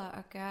nyder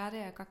at gøre det,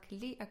 og jeg godt kan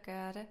lide at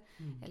gøre det?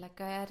 Eller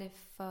gør jeg det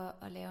for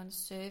at lave en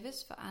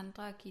service for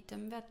andre, og give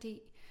dem værdi,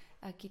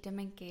 og give dem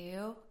en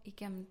gave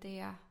igennem det,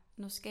 jeg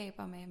nu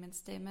skaber med min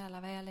stemme, eller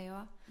hvad jeg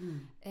laver?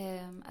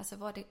 Altså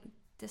hvor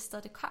det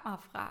sted, det kommer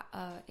fra,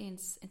 og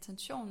ens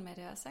intention med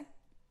det også, ikke?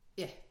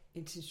 Ja,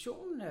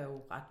 intentionen er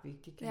jo ret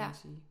vigtig, kan man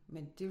sige.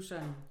 Men det er jo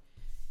sådan,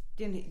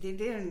 det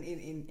er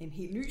en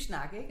helt ny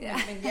snak, ikke? Ja.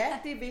 Men ja,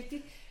 det er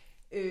vigtigt.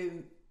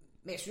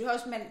 Men jeg synes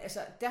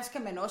også, der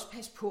skal man også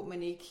passe på, at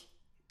man ikke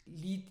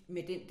lige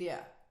med den der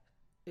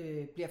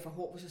bliver for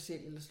hård ved sig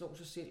selv, eller slår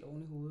sig selv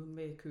oven i hovedet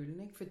med kølen,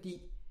 ikke?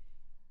 Fordi,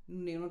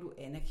 nu nævner du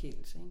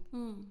anerkendelse,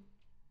 ikke?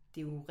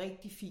 Det er jo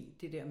rigtig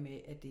fint, det der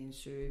med, at det er en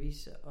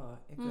service, og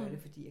jeg gør det,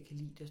 fordi jeg kan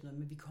lide det og sådan noget,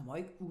 men vi kommer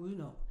ikke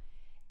udenom,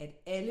 at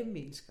alle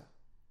mennesker,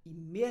 i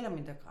mere eller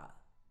mindre grad,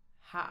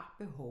 har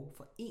behov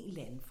for en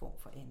eller anden form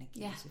for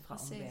anerkendelse fra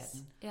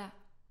omverdenen. Ja.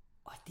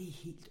 Og det er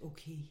helt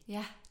okay.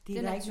 Ja, det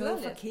er der ikke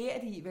noget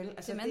forkert i, vel?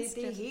 Altså,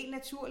 det er helt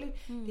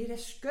naturligt. Det er da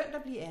skønt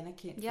at blive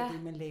anerkendt for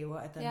det, man laver,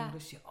 at der er nogen, der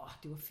siger,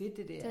 det var fedt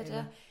det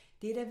der.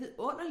 Det er da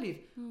vidunderligt.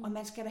 Og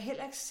man skal da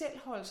heller ikke selv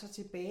holde sig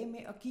tilbage med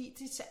at give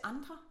det til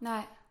andre.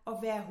 Nej.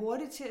 Og være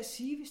hurtig til at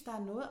sige, hvis der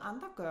er noget,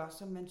 andre gør,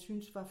 som man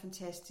synes var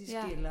fantastisk,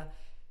 eller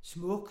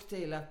smukt,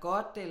 eller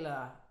godt,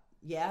 eller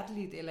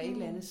hjerteligt, eller et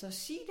eller andet, så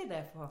sig det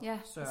da for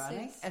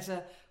Søren. Ikke?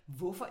 Altså,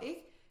 hvorfor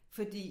ikke?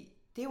 Fordi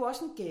det er jo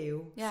også en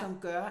gave, som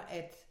gør,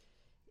 at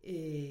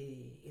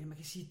eller man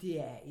kan sige, det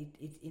er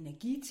et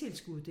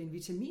energitilskud, det er en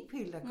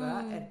vitaminpille, der gør,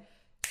 at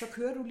så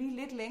kører du lige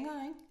lidt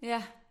længere,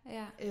 ikke?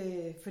 Ja.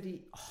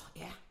 Fordi,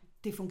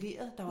 det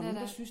fungerede. Der var nogen,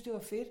 der synes, det var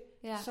fedt.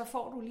 Ja. Så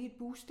får du lige et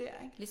boost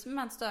der, ikke? Ligesom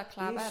man står og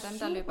klapper af dem,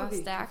 der løber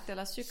stærkt,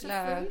 eller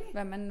cykler,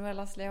 hvad man nu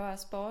ellers laver af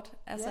sport.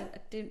 Altså,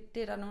 det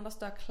er der nogen, der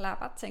står og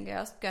klapper, tænker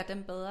jeg også, gør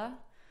dem bedre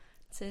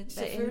til,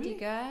 hvad end de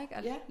gør, ikke?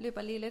 Og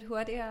løber lige lidt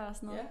hurtigere og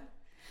sådan noget. Ja.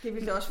 Det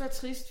ville da også være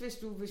trist,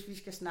 hvis vi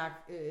skal snakke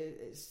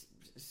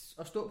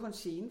og stå på en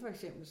scene for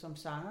eksempel som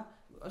sanger.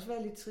 Det ville også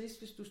være lidt trist,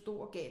 hvis du stod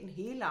og gav den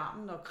hele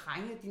armen og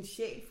krængede din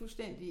sjæl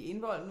fuldstændig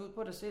indvolden ud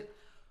på dig selv.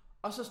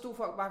 Og så stod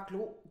folk bare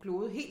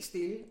gloede helt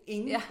stille.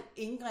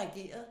 Ingen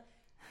reagerede.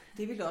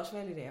 Det ville også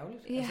være lidt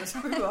ærgerligt. Ja. Altså,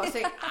 så ville du også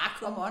tænke,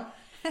 come on.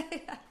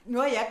 Nu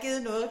har jeg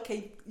givet noget,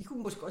 kan I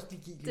kunne måske også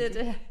lige give lidt.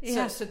 Det.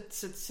 Ja.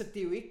 Så det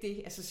er jo ikke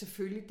det. Altså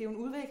selvfølgelig, det er jo en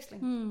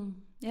udveksling.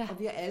 Og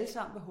vi har alle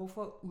sammen behov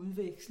for at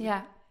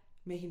udveksle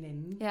med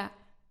hinanden. Ja.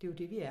 Det er jo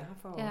det, vi er her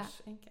for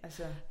os. Ikke?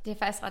 Altså. Det er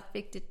faktisk ret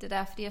vigtigt, det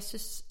der, fordi jeg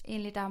synes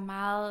egentlig, der er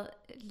meget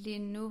lige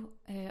nu,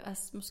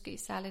 også måske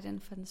særligt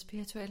inden for den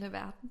spirituelle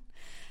verden,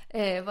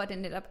 hvor det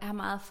netop er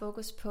meget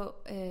fokus på,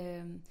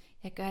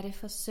 jeg gør det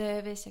for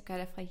service, jeg gør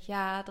det fra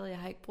hjertet, jeg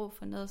har ikke brug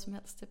for noget som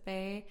helst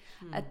tilbage.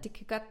 At det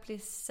kan godt blive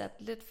sat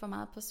lidt for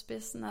meget på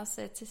spidsen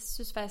også. Jeg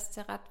synes faktisk, det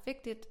er ret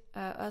vigtigt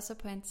også at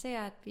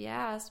pointere, at vi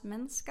er også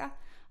mennesker,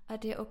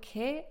 og det er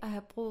okay at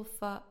have brug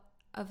for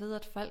at vide,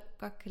 at folk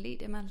godt kan lide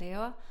det, man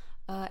laver,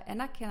 og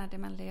anerkender det,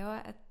 man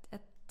laver,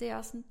 at det er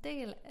også en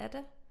del af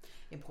det.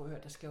 Jeg prøver at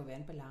høre, der skal jo være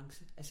en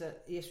balance. Altså,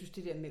 jeg synes,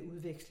 det der med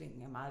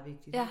udvekslingen er meget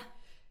vigtigt. Ja.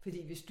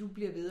 Fordi hvis du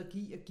bliver ved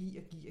at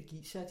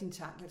give, så er din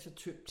tank altså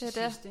tømt til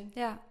sidst. Ikke?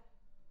 Ja.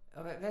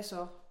 Og hvad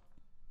så?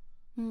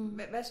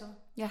 Hvad så?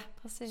 Ja,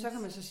 præcis. Så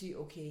kan man så sige,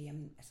 okay,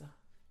 jamen, altså,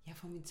 jeg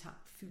får min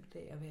tank fyldt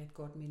af at være et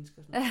godt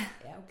menneske. Og sådan noget.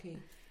 Ja, okay.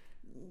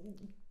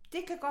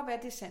 Det kan godt være,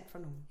 det er sandt for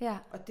nogen. Ja.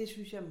 Og det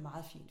synes jeg er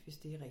meget fint, hvis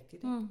det er rigtigt.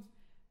 Ikke? Mm.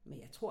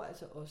 Men jeg tror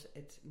altså også,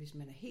 at hvis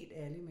man er helt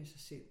ærlig med sig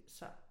selv,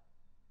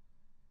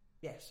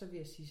 så vil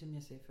jeg sige, som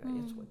jeg sagde før.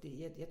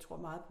 Jeg tror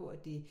meget på,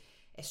 at det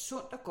er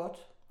sundt og godt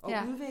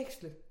at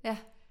udveksle. Ja.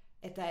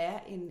 At der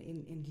er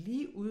en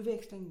lige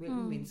udveksling mellem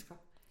mennesker.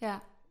 Ja.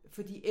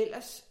 Fordi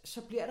ellers,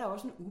 så bliver der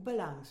også en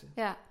ubalance.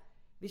 Ja.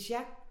 Hvis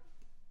jeg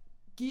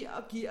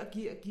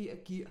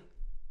giver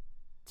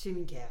til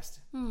min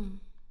kæreste,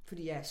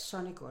 fordi jeg er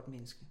sådan et godt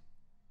menneske,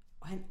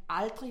 og han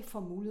aldrig får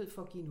mulighed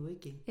for at give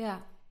noget igen. Ja.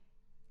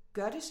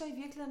 Gør det så i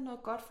virkeligheden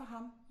noget godt for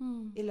ham?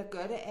 Eller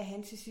gør det, at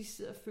han til sidst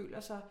sidder og føler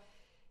sig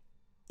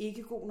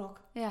ikke god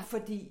nok? Ja.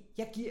 Fordi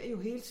jeg giver jo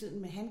hele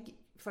tiden, men han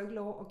får ikke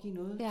lov at give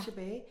noget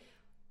tilbage.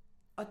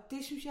 Og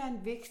det synes jeg er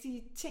en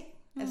vigtig ting.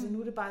 Altså nu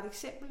er det bare et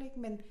eksempel, ikke?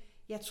 Men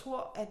jeg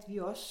tror, at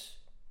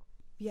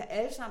vi har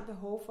alle sammen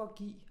behov for at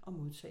give og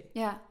modtage.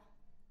 Ja.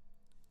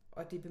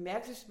 Og det er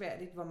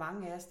bemærkelsesværdigt, hvor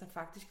mange af os, der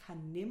faktisk har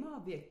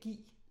nemmere ved at give,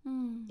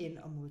 end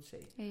at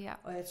modtage. Ja.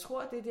 Og jeg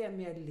tror, at det der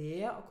med at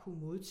lære at kunne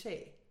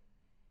modtage,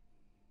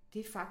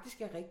 det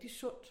faktisk er rigtig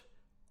sundt.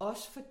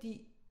 Også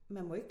fordi,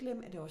 man må ikke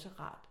glemme, at det også er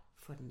rart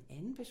for den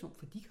anden person,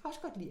 for de kan også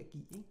godt lide at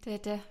give. Ikke? Det er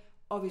det.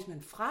 Og hvis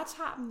man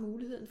fratager dem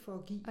muligheden for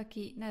at give. At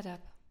give, netop.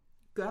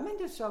 Gør man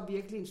det så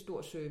virkelig en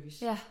stor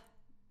service? Ja.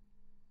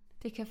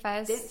 Det kan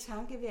faktisk... Den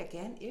tanke vil jeg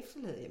gerne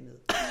efterlade jer med.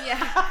 Ja.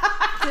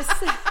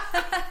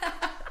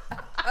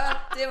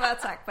 Og det var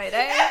tak for i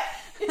dag.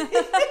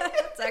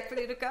 Tak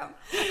fordi du kom.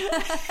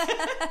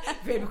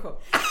 Velbekomme.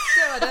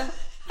 Det var det.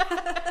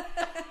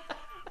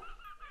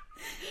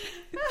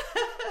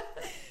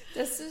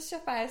 Det synes jeg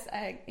faktisk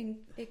er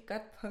et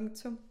godt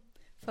punktum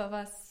for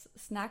vores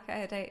snak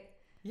her i dag.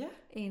 Ja.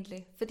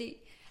 Egentlig. Fordi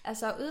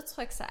altså at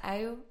udtrykke sig er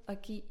jo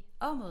at give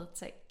og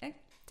modtage. Ikke?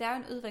 Det er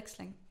jo en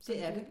udveksling, som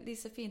du lige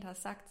så fint har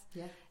sagt.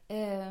 Ja.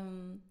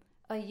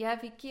 Og ja,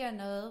 vi giver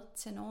noget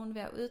til nogen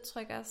ved at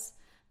udtrykke os,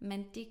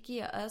 men de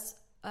giver os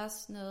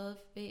også noget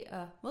ved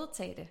at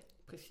modtage det.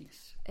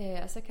 Præcis.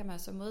 Og så kan man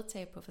så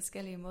modtage på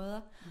forskellige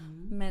måder,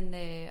 men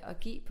og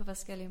give på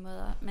forskellige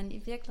måder. Men i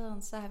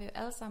virkeligheden, så har vi jo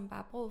alle sammen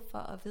bare brug for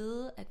at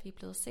vide, at vi er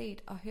blevet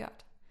set og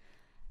hørt.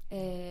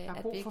 Der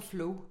er brug for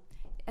flow.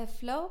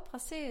 Flow,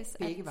 præcis.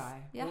 Begge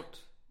veje.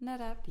 Rundt.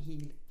 Netop. Det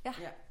hele. Ja,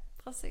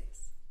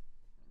 præcis.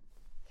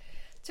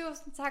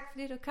 Tusind tak,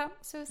 fordi du kom,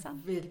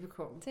 Susan.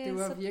 Velbekomme. Det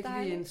var virkelig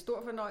dejligt. En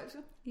stor fornøjelse.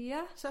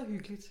 Ja. Så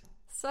hyggeligt.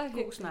 Så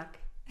hyggeligt. God snak.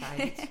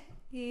 Dejligt.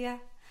 Ja.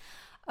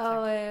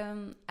 Og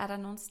er der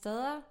nogle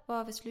steder,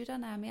 hvor hvis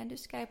lytterne er mere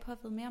nysgerrige på at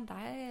vide mere om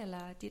dig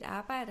eller dit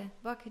arbejde,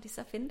 hvor kan de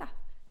så finde dig?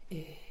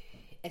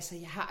 Altså,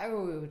 jeg har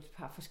jo et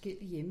par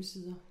forskellige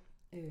hjemmesider,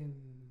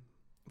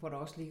 hvor der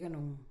også ligger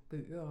nogle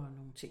bøger og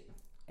nogle ting.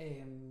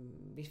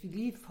 Hvis vi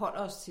lige holder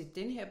os til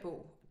den her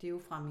bog, det er jo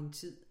fra min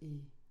tid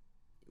i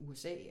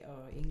USA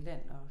og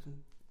England og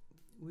sådan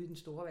ude i den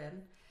store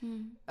verden.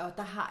 Og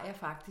der har jeg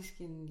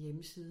faktisk en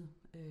hjemmeside,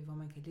 hvor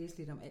man kan læse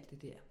lidt om alt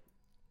det der,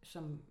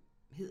 som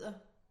hedder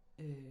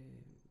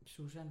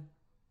susanry.com.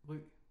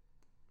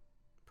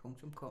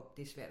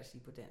 Det er svært at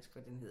sige på dansk, for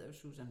den hedder jo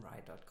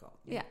susanry.com.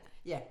 Ja.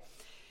 Ja.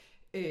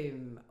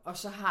 Og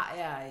så har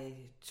jeg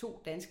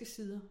 2 danske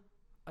sider,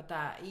 og der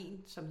er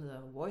en, som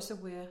hedder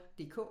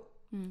voiceaware.dk,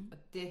 og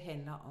det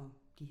handler om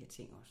de her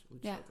ting også,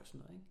 udtryk og sådan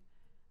noget. Ikke?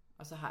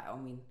 Og så har jeg jo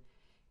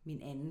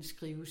min anden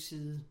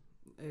skriveside,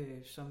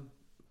 som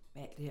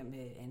alt det her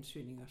med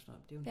ansøgning og sådan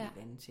noget, det er jo en helt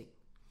anden ting.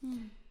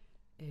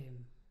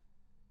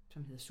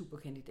 Som hedder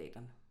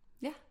Superkandidaterne.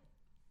 Ja.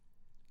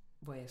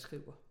 Hvor jeg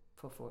skriver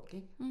for folk,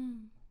 ikke?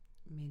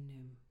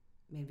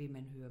 Men vil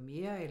man høre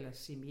mere eller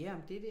se mere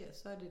om det der,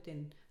 så er det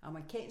den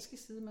amerikanske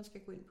side, man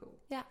skal gå ind på.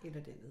 Ja.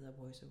 Eller den, der hedder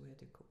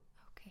voiceaware.dk.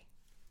 Okay.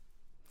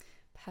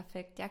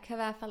 Perfekt. Jeg kan i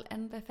hvert fald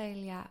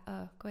anbefale jer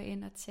at gå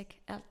ind og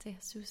tjekke alt det,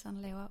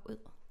 Susan laver ud.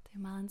 Det er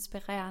meget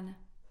inspirerende.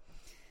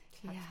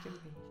 Tak skal du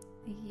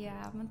have.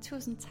 Ja, men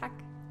tusind tak,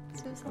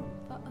 Susan,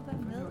 for at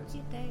være med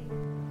i dag.